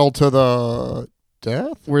Battle to the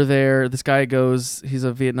death? were there. This guy goes. He's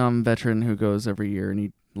a Vietnam veteran who goes every year, and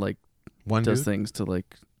he like One does dude? things to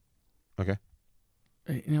like. Okay.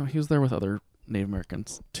 He was there with other Native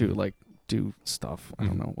Americans to like do stuff. I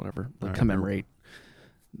don't know, whatever, like Alright. commemorate.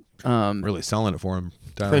 Really selling it for him.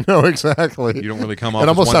 I Tyler. know, exactly. You don't really come off It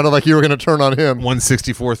almost as sounded like you were going to turn on him.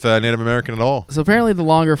 164th Native American at all. So apparently, the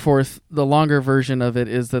longer version of it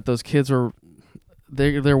is that those kids were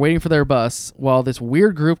they're waiting for their bus while this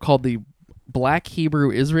weird group called the Black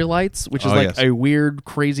Hebrew Israelites, which is Oh, like yes. a weird,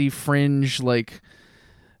 crazy fringe, like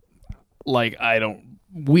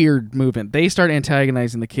weird movement. They start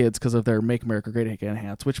antagonizing the kids because of their "Make America Great Again"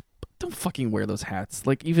 hats, which don't fucking wear those hats.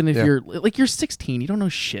 Like even if Yeah. you're 16, you don't know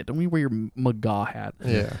shit. Don't wear your MAGA hat.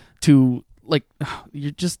 Yeah. To like,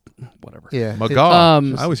 you're just whatever. Yeah.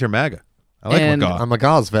 McGaw. I always hear MAGA. I like and- McGaw. I'm a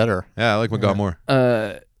gauze vetter. Yeah, I like McGaw more.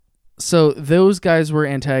 So those guys were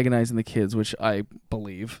antagonizing the kids, which I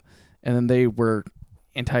believe, and then they were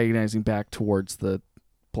antagonizing back towards the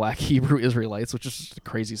black Hebrew Israelites, which is just a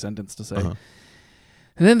crazy sentence to say. Uh-huh.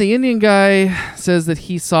 And then the Indian guy says that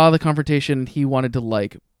he saw the confrontation. He wanted to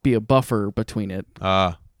like be a buffer between it.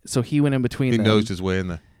 So he went in between He them. nosed his way in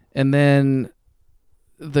there. And then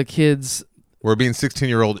the kids... We're being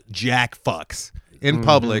 16-year-old jack fucks in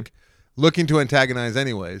public, looking to antagonize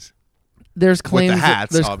anyways. There's claims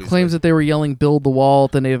hats, there's obviously. claims that they were yelling "Build the wall"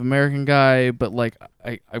 at the Native American guy, but like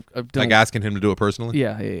I've done Like asking him to do it personally?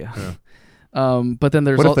 yeah. But then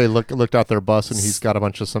there's What if they looked out their bus and he's got a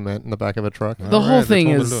bunch of cement in the back of a truck? the All whole right, thing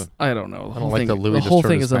that's what we'll is do. I don't know. The whole like thing, that Louis the just whole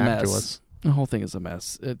turned thing his is a back to mess. us. The whole thing is a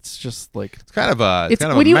mess. It's just like It's kind of a... it's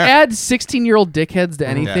kind of when you Ameri- add 16-year-old dickheads to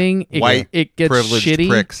anything, White, it gets privileged shitty.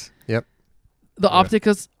 pricks. Yep. The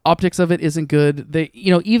optics of it isn't good. They,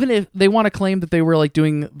 even if they want to claim that they were like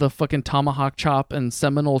doing the fucking tomahawk chop and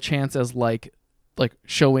Seminole chants as like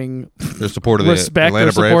showing Their support of the respect Atlanta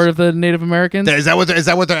or support Braves. of the Native Americans. Is that what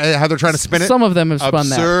they're, how they're trying to spin it? Some of them have spun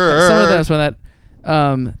Absurd. that. Some of them have spun that.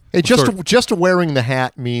 Hey, just wearing the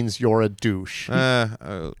hat means you're a douche. I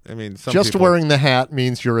mean, some Just people, wearing the hat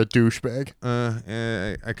means you're a douchebag.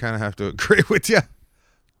 I kind of have to agree with you.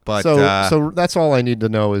 But So that's all I need to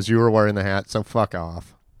know is you were wearing the hat. So fuck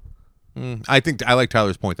off. I think I like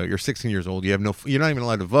Tyler's point though. You're 16 years old. You're not even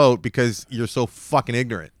allowed to vote because you're so fucking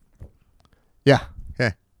ignorant. Yeah.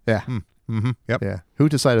 Yeah. Yeah. Yep. Yeah. Who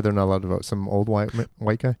decided they're not allowed to vote? Some old white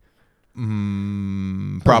guy?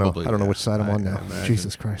 Probably. I don't know which side I'm on now. imagine.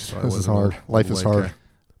 Jesus Christ. Probably This is wasn't hard. old Life is white hard. guy.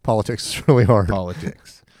 Politics is really hard.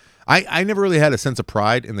 Politics. I never really had a sense of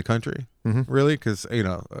pride in the country, really, because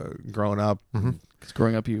growing up, Because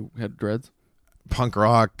growing up, you had dreads. punk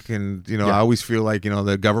rock, and I always feel like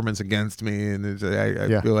the government's against me, and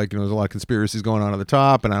I feel like there's a lot of conspiracies going on at the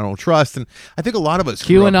top, and I don't trust. And I think a lot of us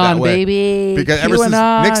grew up that QAnon, way. baby. Because ever since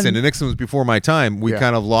QAnon. Nixon, and Nixon was before my time, we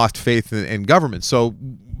kind of lost faith in government. So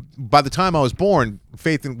by the time I was born,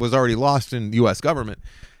 faith was already lost in U.S. government.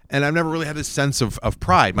 And I've never really had this sense of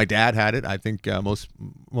pride. My dad had it. I think most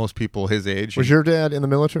people his age. Was your dad in the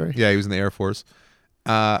military? Yeah, he was in the Air Force.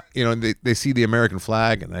 And they see the American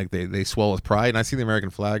flag and like they swell with pride. And I see the American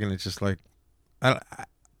flag and it's just like,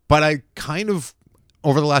 but I kind of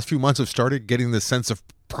over the last few months have started getting this sense of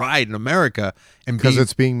pride in America and Because being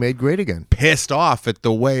it's being made great again. pissed off at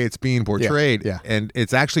the way it's being portrayed. Yeah. And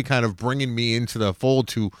it's actually kind of bringing me into the fold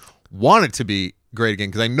to want it to be great again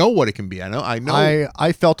because I know what it can be. I know.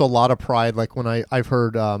 I felt a lot of pride like when I've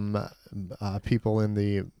heard people in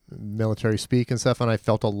the military speak and stuff, and I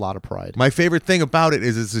felt a lot of pride. My favorite thing about it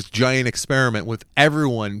is it's this giant experiment with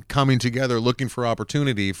everyone coming together looking for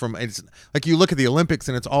opportunity. It's like you look at the Olympics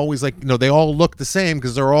and it's always like they all look the same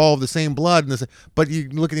because they're all the same blood. But you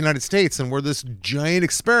look at the United States and we're this giant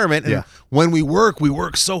experiment. And when we work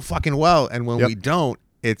so fucking well, and when we don't,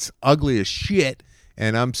 it's ugly as shit.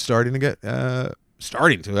 And I'm starting to get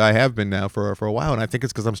I have been now for a while, and I think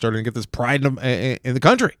it's because I'm starting to get this pride in the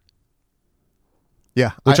country.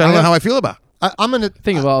 Yeah, Which I don't know how I feel about. I'm gonna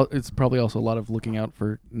Think about it's probably also a lot of looking out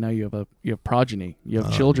for now. You have progeny. You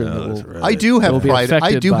have children that will. right. I do They'll have be pride. I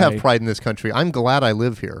affected do have by- pride in this country. I'm glad I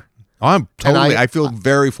live here. I'm totally. I I feel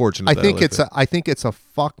very fortunate. I that think live it's here. I think it's a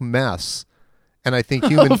fuck mess, and I think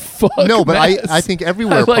human. Fuck no, but mess. I think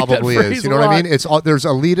everywhere I like that probably phrase is. You a know what I lot. mean? It's all, there's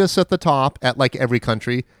elitists at the top at like every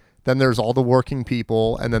country. Then there's all the working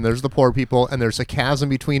people, and then there's the poor people, and there's a chasm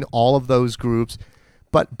between all of those groups.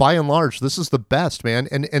 But by and large, this is the best, man.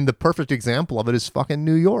 And the perfect example of it is fucking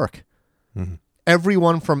New York.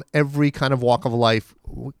 Everyone from every kind of walk of life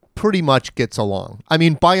pretty much gets along. I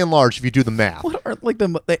mean, by and large, if you do the math. What are like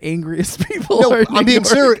the angriest people? No, are in I'm New being York?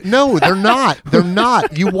 serious. No, they're not. They're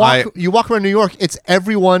not. You walk around New York, it's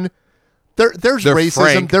everyone. There's They're racism.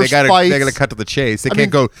 frank. There's they fights. gotta cut to the chase. They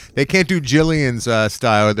can't do Jillian's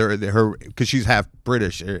style. Her because she's half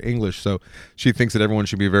British or English, so she thinks that everyone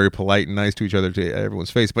should be very polite and nice to each other to everyone's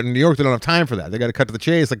face. But in New York, they don't have time for that. They got to cut to the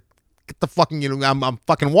chase. Like, get the fucking I'm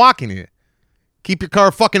fucking walking here. Keep your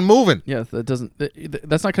car fucking moving. Yeah, that's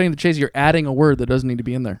not cutting the chase. You're adding a word that doesn't need to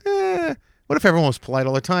be in there. What if everyone was polite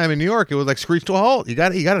all the time in New York? It was like screech to a halt. You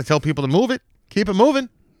got to tell people to move it. Keep it moving.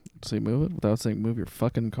 Say move it without saying move your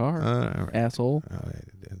fucking car, asshole.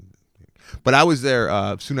 But I was there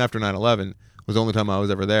soon after 9/11. Was the only time I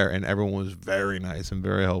was ever there, and everyone was very nice and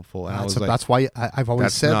very helpful. And I was like, that's why I've always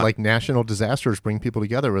that's said not- like national disasters bring people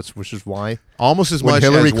together. Which is why almost as when much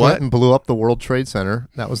Hillary as what? Clinton blew up the World Trade Center,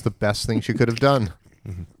 that was the best thing she could have done.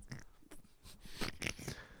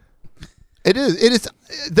 It is. It is.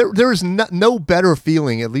 There is no better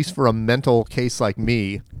feeling, at least for a mental case like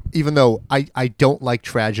me. Even though I don't like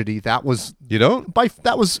tragedy, that was You don't?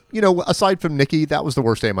 aside from Nikki, that was the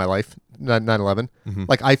worst day of my life. 9/11.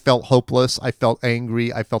 Like I felt hopeless. I felt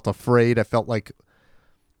angry. I felt afraid. I felt like,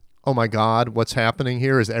 oh my God, what's happening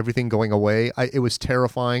here? Is everything going away? It was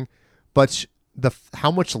terrifying. But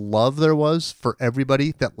how much love there was for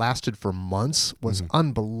everybody that lasted for months was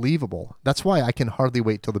unbelievable. That's why I can hardly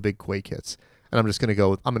wait till the big quake hits. And I'm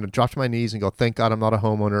going to drop to my knees and go, thank God I'm not a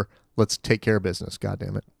homeowner. Let's take care of business. God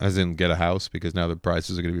damn it. As in get a house because now the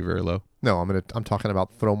prices are going to be very low. No, I'm talking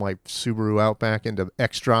about throw my Subaru Outback into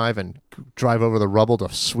X-Drive and drive over the rubble to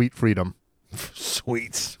sweet freedom.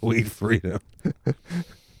 Sweet freedom.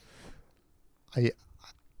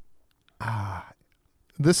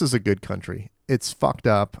 This is a good country. It's fucked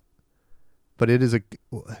up, but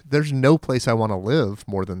there's no place I want to live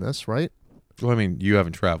more than this, right? Well, I mean, you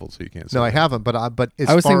haven't traveled, so you can't say No, I that. haven't, but I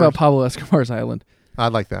was thinking about Pablo Escobar's island. I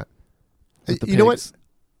like that. with the You know what? pigs.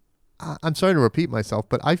 I'm sorry to repeat myself,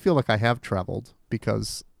 but I feel like I have traveled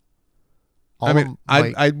because I mean,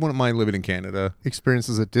 my I wouldn't mind living in Canada.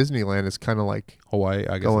 experiences at Disneyland is kind of like Hawaii,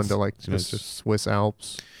 I guess. going it's- to like you know, the Swiss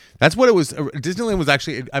Alps. That's what it was. Disneyland was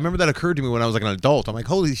actually, I remember that occurred to me when I was like an adult. I'm like,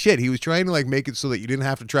 holy shit. He was trying to like make it so that you didn't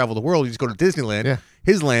have to travel the world. You just go to Disneyland, Yeah.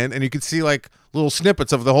 his land, and you could see like little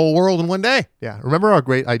snippets of the whole world in one day. Yeah. Remember our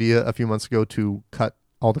great idea a few months ago to cut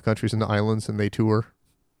all the countries into islands and they tour?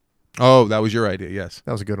 Oh, that was your idea. Yes.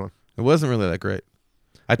 That was a good one. It wasn't really that great.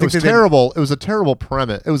 I It think was terrible. It was a terrible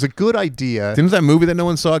premise. It was a good idea. Didn't that movie that no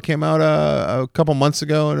one saw came out a couple months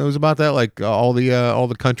ago, and it was about that like all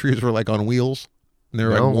the countries were like on wheels, and they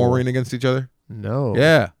were No. like warring against each other. No.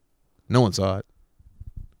 Yeah, no one saw it.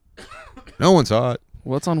 No one saw it.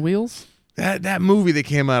 What's on wheels? That movie that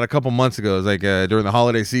came out a couple months ago was like during the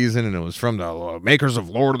holiday season, and it was from the makers of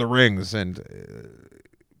Lord of the Rings, and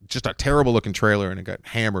just a terrible looking trailer, and it got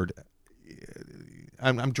hammered.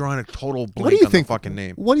 I'm drawing a total blank What do you on think? the fucking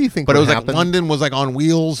name. What do you think? But it would was like happen? London was like on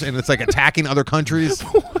wheels, and it's like attacking other countries.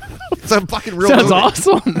 It's a fucking real Sounds movie.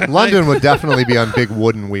 awesome. London would definitely be on big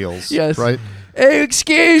wooden wheels. Yes. Right.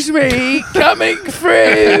 Excuse me, coming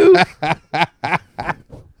through.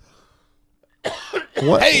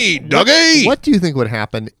 What, Hey, Dougie! What do you think would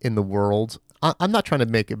happen in the world? I'm not trying to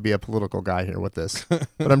make it be a political guy here with this,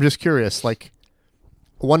 but I'm just curious. Like,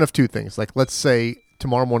 one of two things. Like, let's say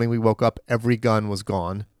tomorrow morning we woke up, every gun was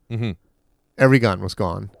gone. Mhm. Every gun was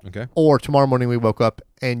gone. Okay. Or tomorrow morning we woke up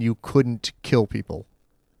and you couldn't kill people.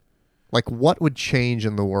 Like, what would change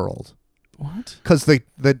in the world? What? Because the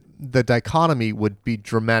dichotomy would be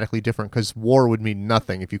dramatically different. Because war would mean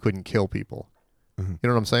nothing if you couldn't kill people. You know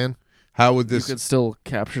what I'm saying? How would You this could still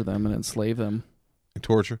capture them and enslave them.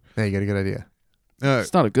 torture? Yeah, you got a good idea.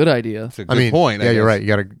 It's not a good idea. It's a good point. I Yeah, you're guess. right. You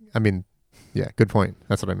got to. I mean, yeah, good point.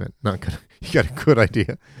 That's what I meant. Not good. You got a good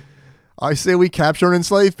idea. I say we capture and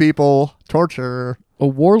enslave people. Torture. A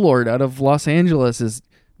warlord out of Los Angeles is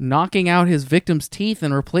knocking out his victim's teeth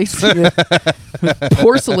and replacing it with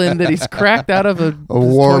porcelain that he's cracked out of A his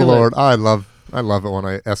warlord. toilet. I love it when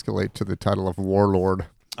I escalate to the title of warlord.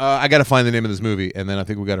 I got to find the name of this movie, and then I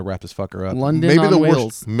think we got to wrap this fucker up. London maybe on the Wheels.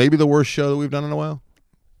 worst. Maybe the worst show that we've done in a while.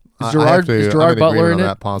 Is I Gerard, have to- is I'm Gerard in Butler agreement in on it? that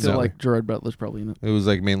I feel positively. like Gerard Butler's probably in it. It was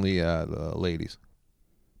like mainly the ladies.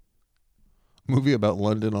 Movie about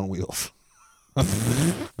London on wheels.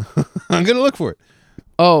 I'm gonna look for it.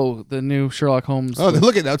 Oh, the new Sherlock Holmes. Oh,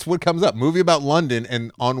 look at that's what comes up. Movie about London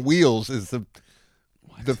and on wheels is the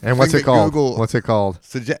And what's thing it that called? Google What's it called?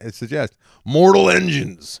 suggest Mortal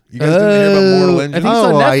Engines. You guys didn't hear about Mortal I Engines? think it's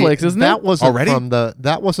on Netflix, isn't it? That wasn't Already?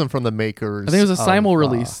 that wasn't from the makers. I think it was a of, simul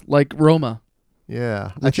release, like Roma,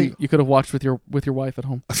 Yeah, I which think you could have watched with your wife at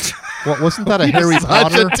home. wasn't that a Harry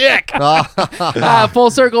Potter? dick. Ah,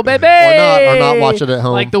 full circle, baby. Or not watch it at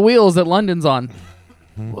home. Like the wheels that London's on.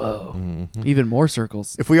 Whoa, even more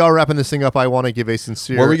circles. If we are wrapping this thing up, I want to give a What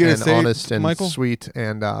sincere were we gonna and say, honest and Michael? sweet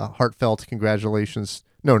and heartfelt congratulations.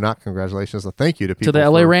 No, not congratulations. A thank you to people To the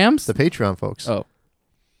LA for Rams? the Patreon folks. Oh,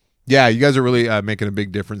 Yeah, you guys are really making a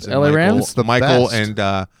big difference in LA Michael, Rams? It's the Michael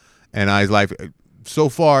best. and I's life. So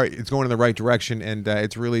far, it's going in the right direction, and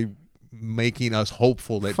it's really making us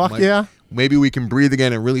hopeful that Fuck yeah. maybe we can breathe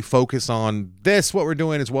again and really focus on this, what we're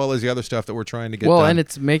doing, as well as the other stuff that we're trying to get well, done. and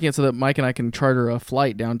it's making it so that Mike and I can charter a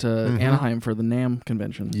flight down to Anaheim for the NAMM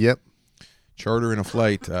convention. Yep. Charter in a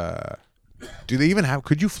flight. Do they even have?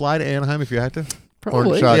 Could you fly to Anaheim if you had to?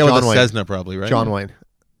 Probably. Orange, yeah, with John a Wayne. Cessna, probably, right? John Wayne.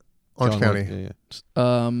 Orange John County. Wayne,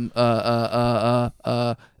 yeah.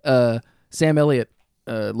 Sam Elliott,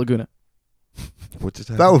 Laguna. What just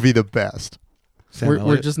That happened? would be the best. Sam We're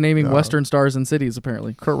Elliott? just naming Western stars and cities,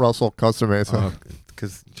 apparently. Kurt Russell, Costa Mesa.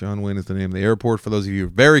 Because John Wayne is the name of the airport. For those of you who are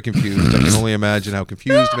very confused, I can only imagine how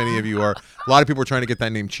confused many of you are. A lot of people are trying to get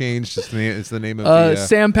that name changed. It's the name of the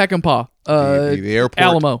Sam Peckinpah. the airport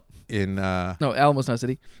Alamo. in No, Alamo's not a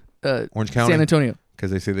city. Orange County. San Antonio.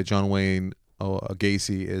 Because they say that John Wayne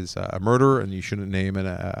Gacy is a murderer, and you shouldn't name an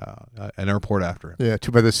airport after him. Yeah,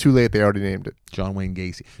 too bad it's too late. They already named it. John Wayne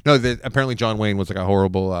Gacy. No, apparently John Wayne was like a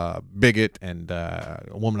horrible bigot and a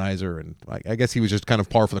womanizer, and I guess he was just kind of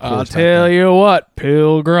par for the course. I'll tell you what,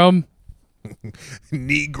 Pilgrim.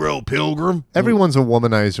 Negro pilgrim. Everyone's a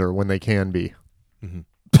womanizer when they can be.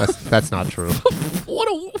 That's not true. What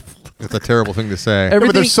a... It's a terrible thing to say. Yeah,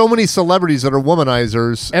 but there's so many celebrities that are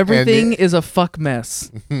womanizers. Everything is a fuck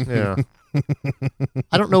mess. Yeah.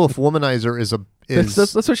 I don't know if womanizer is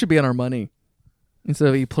That's what should be on our money. Instead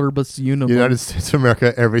of e pluribus unum. United States of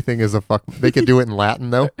America, everything is a fuck. They could do it in Latin,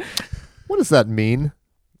 though. What does that mean?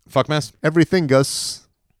 Fuck mess. Everything goes...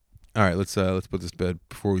 All right, let's put this to bed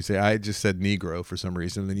before we say. I just said Negro for some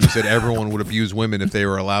reason, and then you said everyone would abuse women if they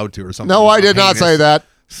were allowed to, or something. No, I did not say that.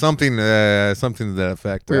 Something to that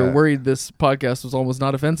effect. We were worried this podcast was almost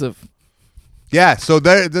not offensive. Yeah. So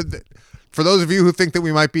for those of you who think that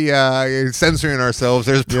we might be censoring ourselves,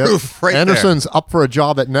 there's proof right Anderson's up for a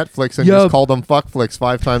job at Netflix and just called them fuckflix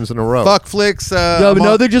 5 times in a row. there. Fuckflix. Yeah, but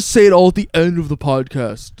now they just say it all at the end of the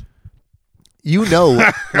podcast. You know,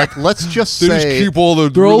 like, let's just They say... just keep all the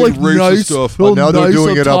They're all really like racist nice, stuff. But now they're nice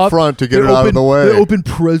doing it top. up front to get They it out of the way. They open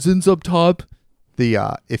presents up top.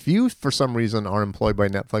 If you for some reason are employed by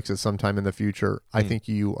Netflix at some time in the future, I think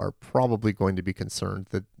you are probably going to be concerned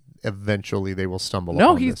that eventually they will stumble No,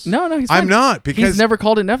 upon he's this. no, he's I'm fine. not, because he's never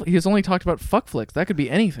called it Netflix. He's only talked about fuck flicks. That could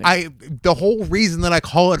be anything. the whole reason that I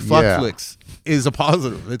call it Fuckflix is a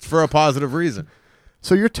positive. It's for a positive reason.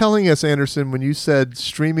 So you're telling us, Anderson, when you said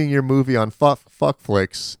streaming your movie on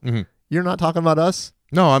Fuckflix, you're not talking about us?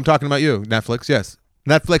 No, I'm talking about you, Netflix. Yes,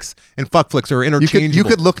 Netflix and Fuckflix are interchangeable. You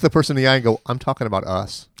could look the person in the eye and go, I'm talking about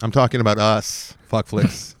us. I'm talking about us,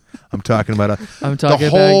 Fuckflix. I'm talking about us. I'm talking the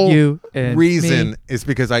whole about you and reason me. is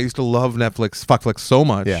because I used to love Netflix, Fuckflix so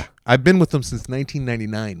much. Yeah. I've been with them since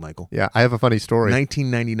 1999, Michael. Yeah, I have a funny story.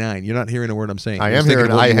 1999. You're not hearing a word I'm saying. I You're am just thinking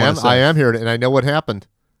hearing. of what you wanna say. I am hearing it, and I know what happened.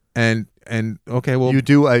 And okay, well, You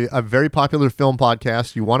do a very popular film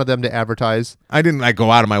podcast. You wanted them to advertise. I didn't like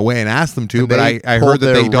go out of my way and ask them to, and but they I pulled heard that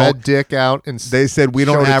their they red don't. dick out and They said we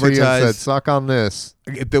don't showed it to you and advertise. said, suck on this.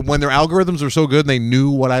 When their algorithms are so good and they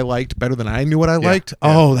knew what I liked better than I knew what I liked.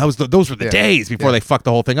 yeah. Oh, those were the days before they fucked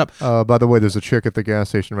the whole thing up. By the way, there's a chick at the gas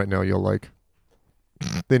station right now you'll like.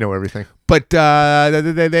 They know everything. But they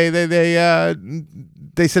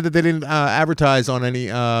said that they didn't advertise on any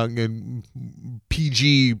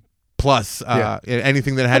PG plus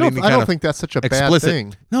anything that had any kind I don't of think that's such a explicit. bad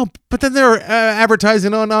thing. No, but then they're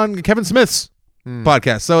advertising on Kevin Smith's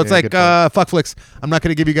podcast. So it's Yeah, like good point. Fuckflix. I'm not going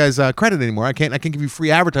to give you guys credit anymore. I can give you free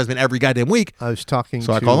advertisement every goddamn week. I was talking So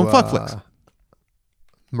to I call them Fuckflix.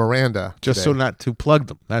 Miranda. Just today. so not to plug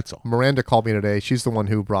them. That's all. Miranda called me today. She's the one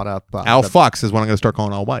who brought up Al Fox is what I'm going to start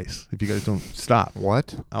calling Al Weiss if you guys don't stop.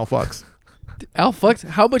 What? Al Fox. Al Fucks.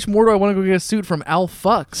 How much more do I want to go get a suit from Al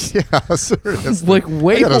Fucks? Yeah, seriously. Like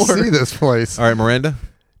way I gotta more. see this place. All right, Miranda.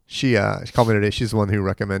 She called me today. She's the one who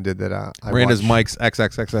recommended that I Miranda's watch, Mike's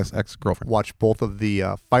ex girlfriend. watch both of the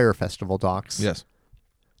Fire Festival docs. Yes.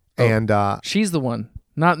 And She's the one,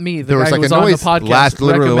 not me. The There was guy like who a was on the noise podcast.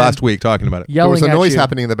 Literally recommend last week talking about it. there Yelling was a at noise you.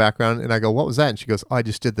 happening in the background, and I go, what was that? And she goes, I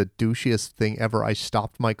just did the douchiest thing ever. I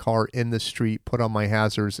stopped my car in the street, put on my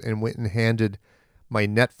hazards, and went and handed my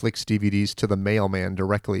Netflix DVDs to the mailman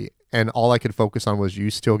directly. And all I could focus on was, you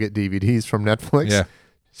still get DVDs from Netflix? Yeah.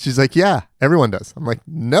 She's like, yeah, everyone does. I'm like,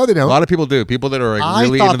 no, they A don't. lot of people do. People that are like I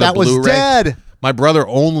really thought into the that was Blu-ray. dead. My brother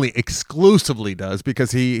only exclusively does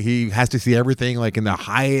because he has to see everything like in the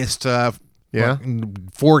highest Yeah.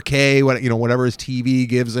 4K, whatever his TV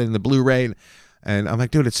gives in the Blu-ray. And I'm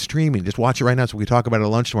like, dude, it's streaming. Just watch it right now so we talk about it at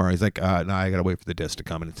lunch tomorrow. He's like, no, I got to wait for the disc to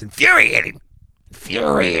come. And it's infuriating.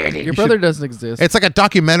 Your brother doesn't exist. It's like a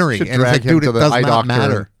documentary. Should And it's drag like, him dude, to it the does eye not doctor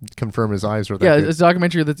matter. and confirm his eyes are that Yeah, good. it's a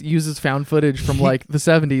documentary that uses found footage from like the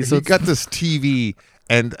 70s. So He it's, got this TV,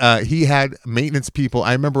 and he had maintenance people.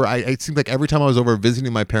 I remember, it seemed like every time I was over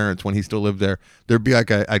visiting my parents when he still lived there, there'd be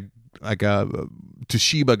like a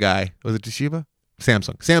Toshiba guy. Was it Toshiba?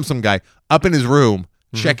 Samsung guy up in his room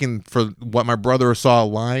checking for what my brother saw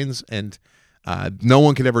lines, and no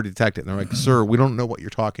one could ever detect it. And they're like, "Sir, we don't know what you're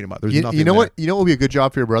talking about. There's nothing." You know there." what? You know what would be a good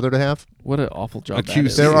job for your brother to have? what an awful job A that QC.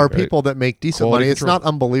 is. There are right. people that make decent Quality money. It's control. not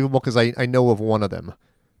unbelievable because I know of one of them.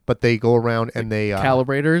 but they go around and they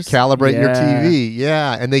Calibrators? calibrate your Yeah. TV.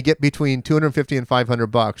 Yeah, and they get between $250 and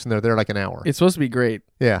 $500, and they're there like an hour. It's supposed to be great.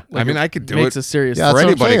 Yeah. I mean, I could do Makes it a serious Yeah, for that's what I'm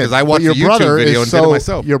anybody saying. because I But watched a your YouTube brother video is and did it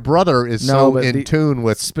myself. Your brother is No, so but in the tune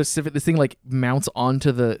with. specific. This thing like mounts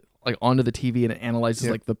onto the TV and it analyzes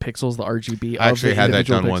like the pixels, the RGB. I actually of the had that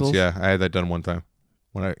individual done pixels. once. Yeah, I had that done one time.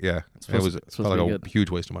 It was supposed felt to be like a good. huge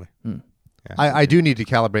waste of money. Yeah. I do need to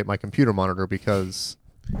calibrate my computer monitor because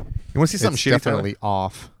You want to see something it's shitty? Tyler? definitely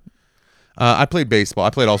off. I played baseball. I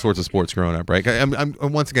played all sorts of sports growing up. Right. I'm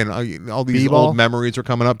once again all these B-ball? old memories are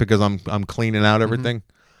coming up because I'm cleaning out everything,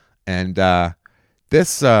 and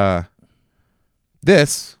this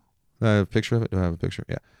picture of it. Do I have a picture?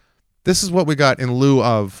 Yeah. This is what we got in lieu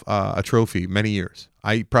of a trophy many years.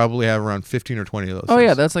 I probably have around 15 or 20 of those. Oh things.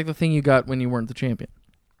 yeah, that's like the thing you got when you weren't the champion.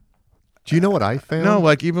 Do you know what I found? No,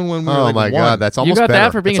 like even when we were Oh like my one, god, that's almost got better.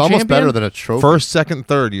 that for being it's a almost champion? better than a trophy. first, second,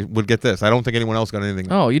 third, you would get this. I don't think anyone else got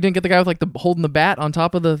anything. Oh, you didn't get the guy with like the holding the bat on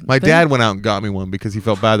top of the. My thing? dad went out and got me one because he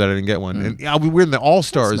felt bad that I didn't get one. And yeah, we were in the All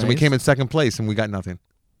Stars That's and we nice. came in second place and we got nothing.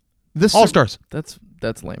 This All Stars. That's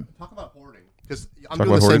lame. Talk about hoarding. Because I'm Talk doing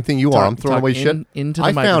the about same hoarding? thing you are. I'm throwing away shit. Into the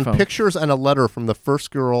I found microphone. pictures and a letter from the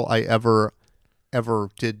first girl I ever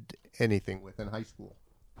did anything with in high school.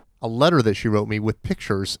 A letter that she wrote me with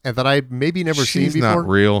pictures and that I maybe never She's seen before. not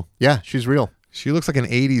real. Yeah, she's real. She looks like an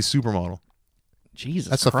 80s supermodel.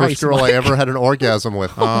 Jesus, That's the Christ, first girl I Mike. ever had an orgasm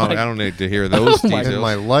with Oh, I don't need to hear those my details. in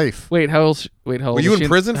my life. Wait, how old? How old Were you was in she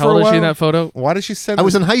prison How for a old is she in while? that photo? Why did she send I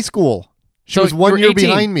was this? in high school. She So was you 1 were year 18.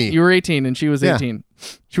 behind me. You were 18 and she was Yeah. 18.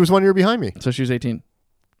 She was 1 year behind me. So she was 18.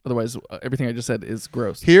 Otherwise, everything I just said is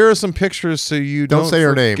gross. Here are some pictures so you Don't say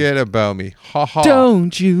her name. forget about me. Ha ha.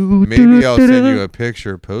 Don't you? Maybe I'll send you a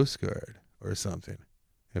picture postcard or something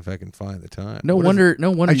if I can find the time. No What is wonder. No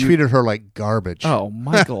wonder. I you, treated her like garbage. Oh,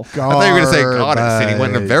 Michael. I thought you were going to say goddess, and he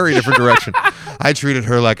went in a very different direction. I treated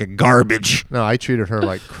her like a garbage. No, I treated her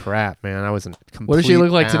like crap, man. I was a complete What does she look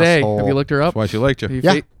like today? asshole. Have you looked her up? That's why she liked Have you. you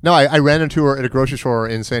Yeah. fa- No, I ran into her at a grocery store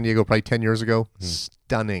in San Diego probably 10 years ago.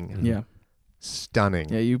 Stunning. Yeah. Stunning.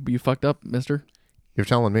 Yeah. You fucked up, Mister. You're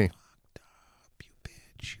telling me. You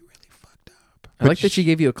bitch, you really fucked up. I like that she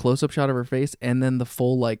gave you a close-up shot of her face and then the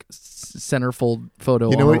full like centerfold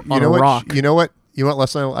photo You know on, what? on You know a what? rock. You know what? You know what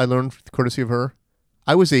lesson I learned courtesy of her?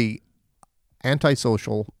 I was a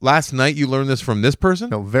antisocial, Last night you learned this from this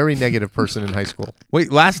person? no, very negative person in high school.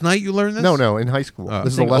 Wait, last night you learned this? No, in high school. Oh.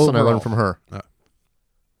 This is a Think lesson I overall. learned from her. Oh.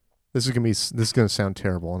 This is gonna sound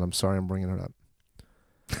terrible, and I'm sorry I'm bringing it up.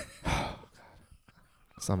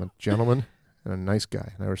 'Cause I'm a gentleman and a nice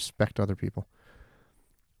guy, and I respect other people.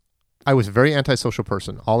 I was a very antisocial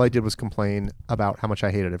person. All I did was complain about how much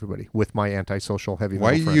I hated everybody with my antisocial heavy Why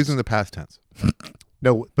are metal you friends. using the past tense?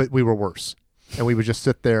 No, but we were worse. And we would just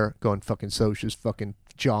sit there going, fucking socials, fucking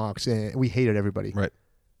jocks. And we hated everybody. Right.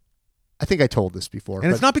 I think I told this before. And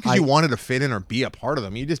it's but not because I- you wanted to fit in or be a part of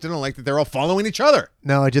them. You just didn't like that they're all following each other.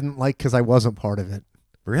 No, I didn't like because I wasn't part of it.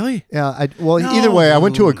 Really? Yeah. Either way, I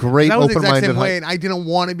went to a great that was the exact open-minded same way, high. and I didn't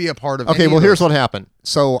want to be a part of Okay, any well, of here's those. what happened.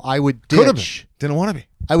 So I would Could have ditch. been. Didn't want to be.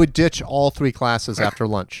 I would ditch all 3 classes after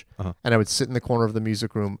lunch, Uh-huh. and I would sit in the corner of the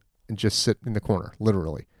music room and just sit in the corner,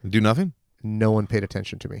 literally. Do nothing? No one paid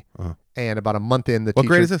attention to me. Uh-huh. And about a month in, the What teacher,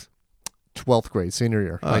 grade is this? 12th grade, senior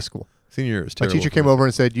year, high school. Senior year is My terrible. teacher came over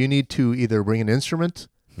and said, you need to either bring an instrument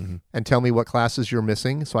Mm-hmm. and tell me what classes you're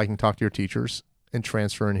missing so I can talk to your teachers and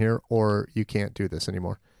transfer in here, or you can't do this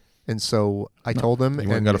anymore. And so I told him, You went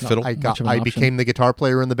and and got a fiddle? Much of an I option. became the guitar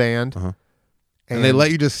player in the band. Uh-huh. And they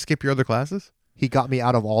let you just skip your other classes? He got me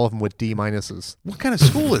out of all of them with D-minuses. What kind of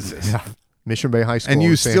school is this? Mission Bay High School. And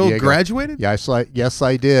you in San still Diego. graduated? Yes,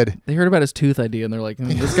 I did. They heard about his tooth idea and they're like,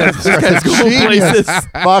 this guy's going places.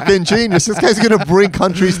 Fucking genius. This guy's going to bring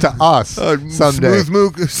countries to us someday.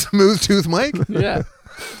 Smooth tooth Mike? Yeah.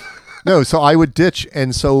 No, so I would ditch.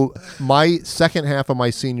 And so my second half of my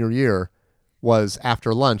senior year was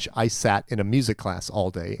after lunch, I sat in a music class all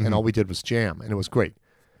day, and all we did was jam, and it was great.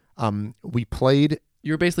 We played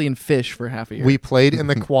You were basically in Fish for half a year. We played in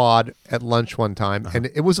the quad at lunch one time, and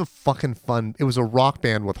it was a fucking fun. It was a rock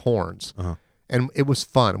band with horns, and it was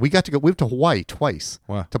fun. We got to go. We went to Hawaii twice.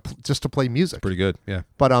 Wow. Just to play music. Pretty good, yeah.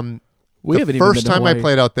 But We the haven't even first been to time I Hawaii.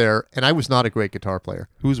 played out there, and I was not a great guitar player,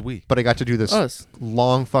 Who's we? but I got to do this Us.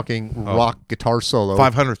 long fucking rock guitar solo.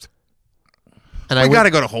 500th. and We I got went,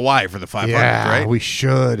 to go to Hawaii for the 500th, yeah, right? we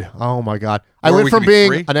should. Oh my god, I Or went we from could be being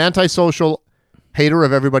free. an antisocial hater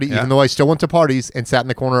of everybody, Yeah. even though I still went to parties and sat in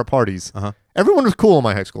the corner at parties. Uh-huh. Everyone was cool in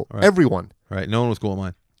my high school. Right. Everyone. Right. No one was cool at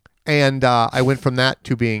mine. And I went from that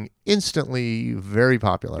to being instantly very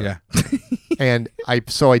popular. Yeah. And I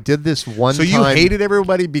did this one So time. you hated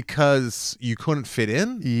everybody because you couldn't fit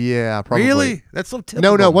in? Yeah, probably. Really? That's so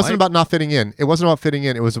typical. No, it wasn't Mike. about not fitting in. It wasn't about fitting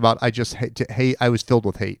in. It was about I just hate. I was filled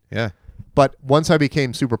with hate. Yeah. But once I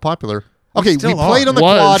became super popular, okay, we still played are. on the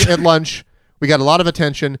quad at lunch. We got a lot of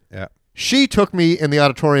attention. Yeah. She took me in the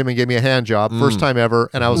auditorium and gave me a hand job, first time ever,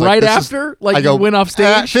 and I was Right like, after? Like you went off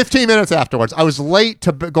stage? 15 minutes afterwards. I was late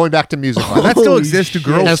to going back to music class. That still Holy exists. Do shit.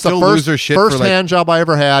 girls And it's the still first, lose their shit first for like, hand job I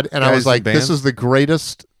ever had, and I guys was like, in this bands? is the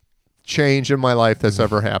greatest change in my life that's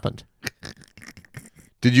ever happened.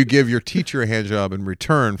 Did you give your teacher a hand job in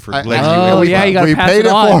return for I- letting Oh, you? yeah, you gotta we pass paid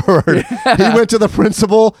it on. forward. He went to the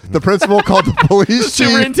principal. The principal called the police chief.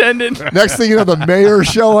 Superintendent. Next thing you know, the mayor's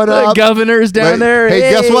showing The up. governor's down Wait, there. Hey,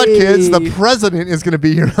 guess what, kids? Hey. The president is going to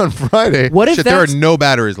be here on Friday. What if Shit, there are that's no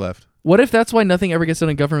batteries left. what if that's why nothing ever gets done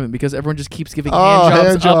in government because everyone just keeps giving Oh,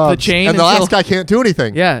 hand jobs up the chain and the until, last guy can't do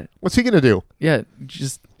anything. Yeah, What's he going to do? yeah,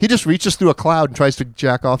 just He just reaches through a cloud and tries to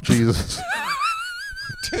jack off Jesus.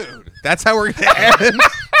 Dude, that's how we're going to end.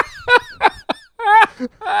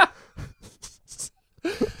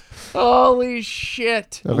 holy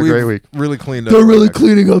shit. Have a great week. Really cleaned up.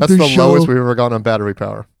 cleaning up That's the lowest we've ever gone on battery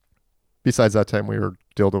power. Besides that time we were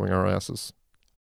dildoing our asses.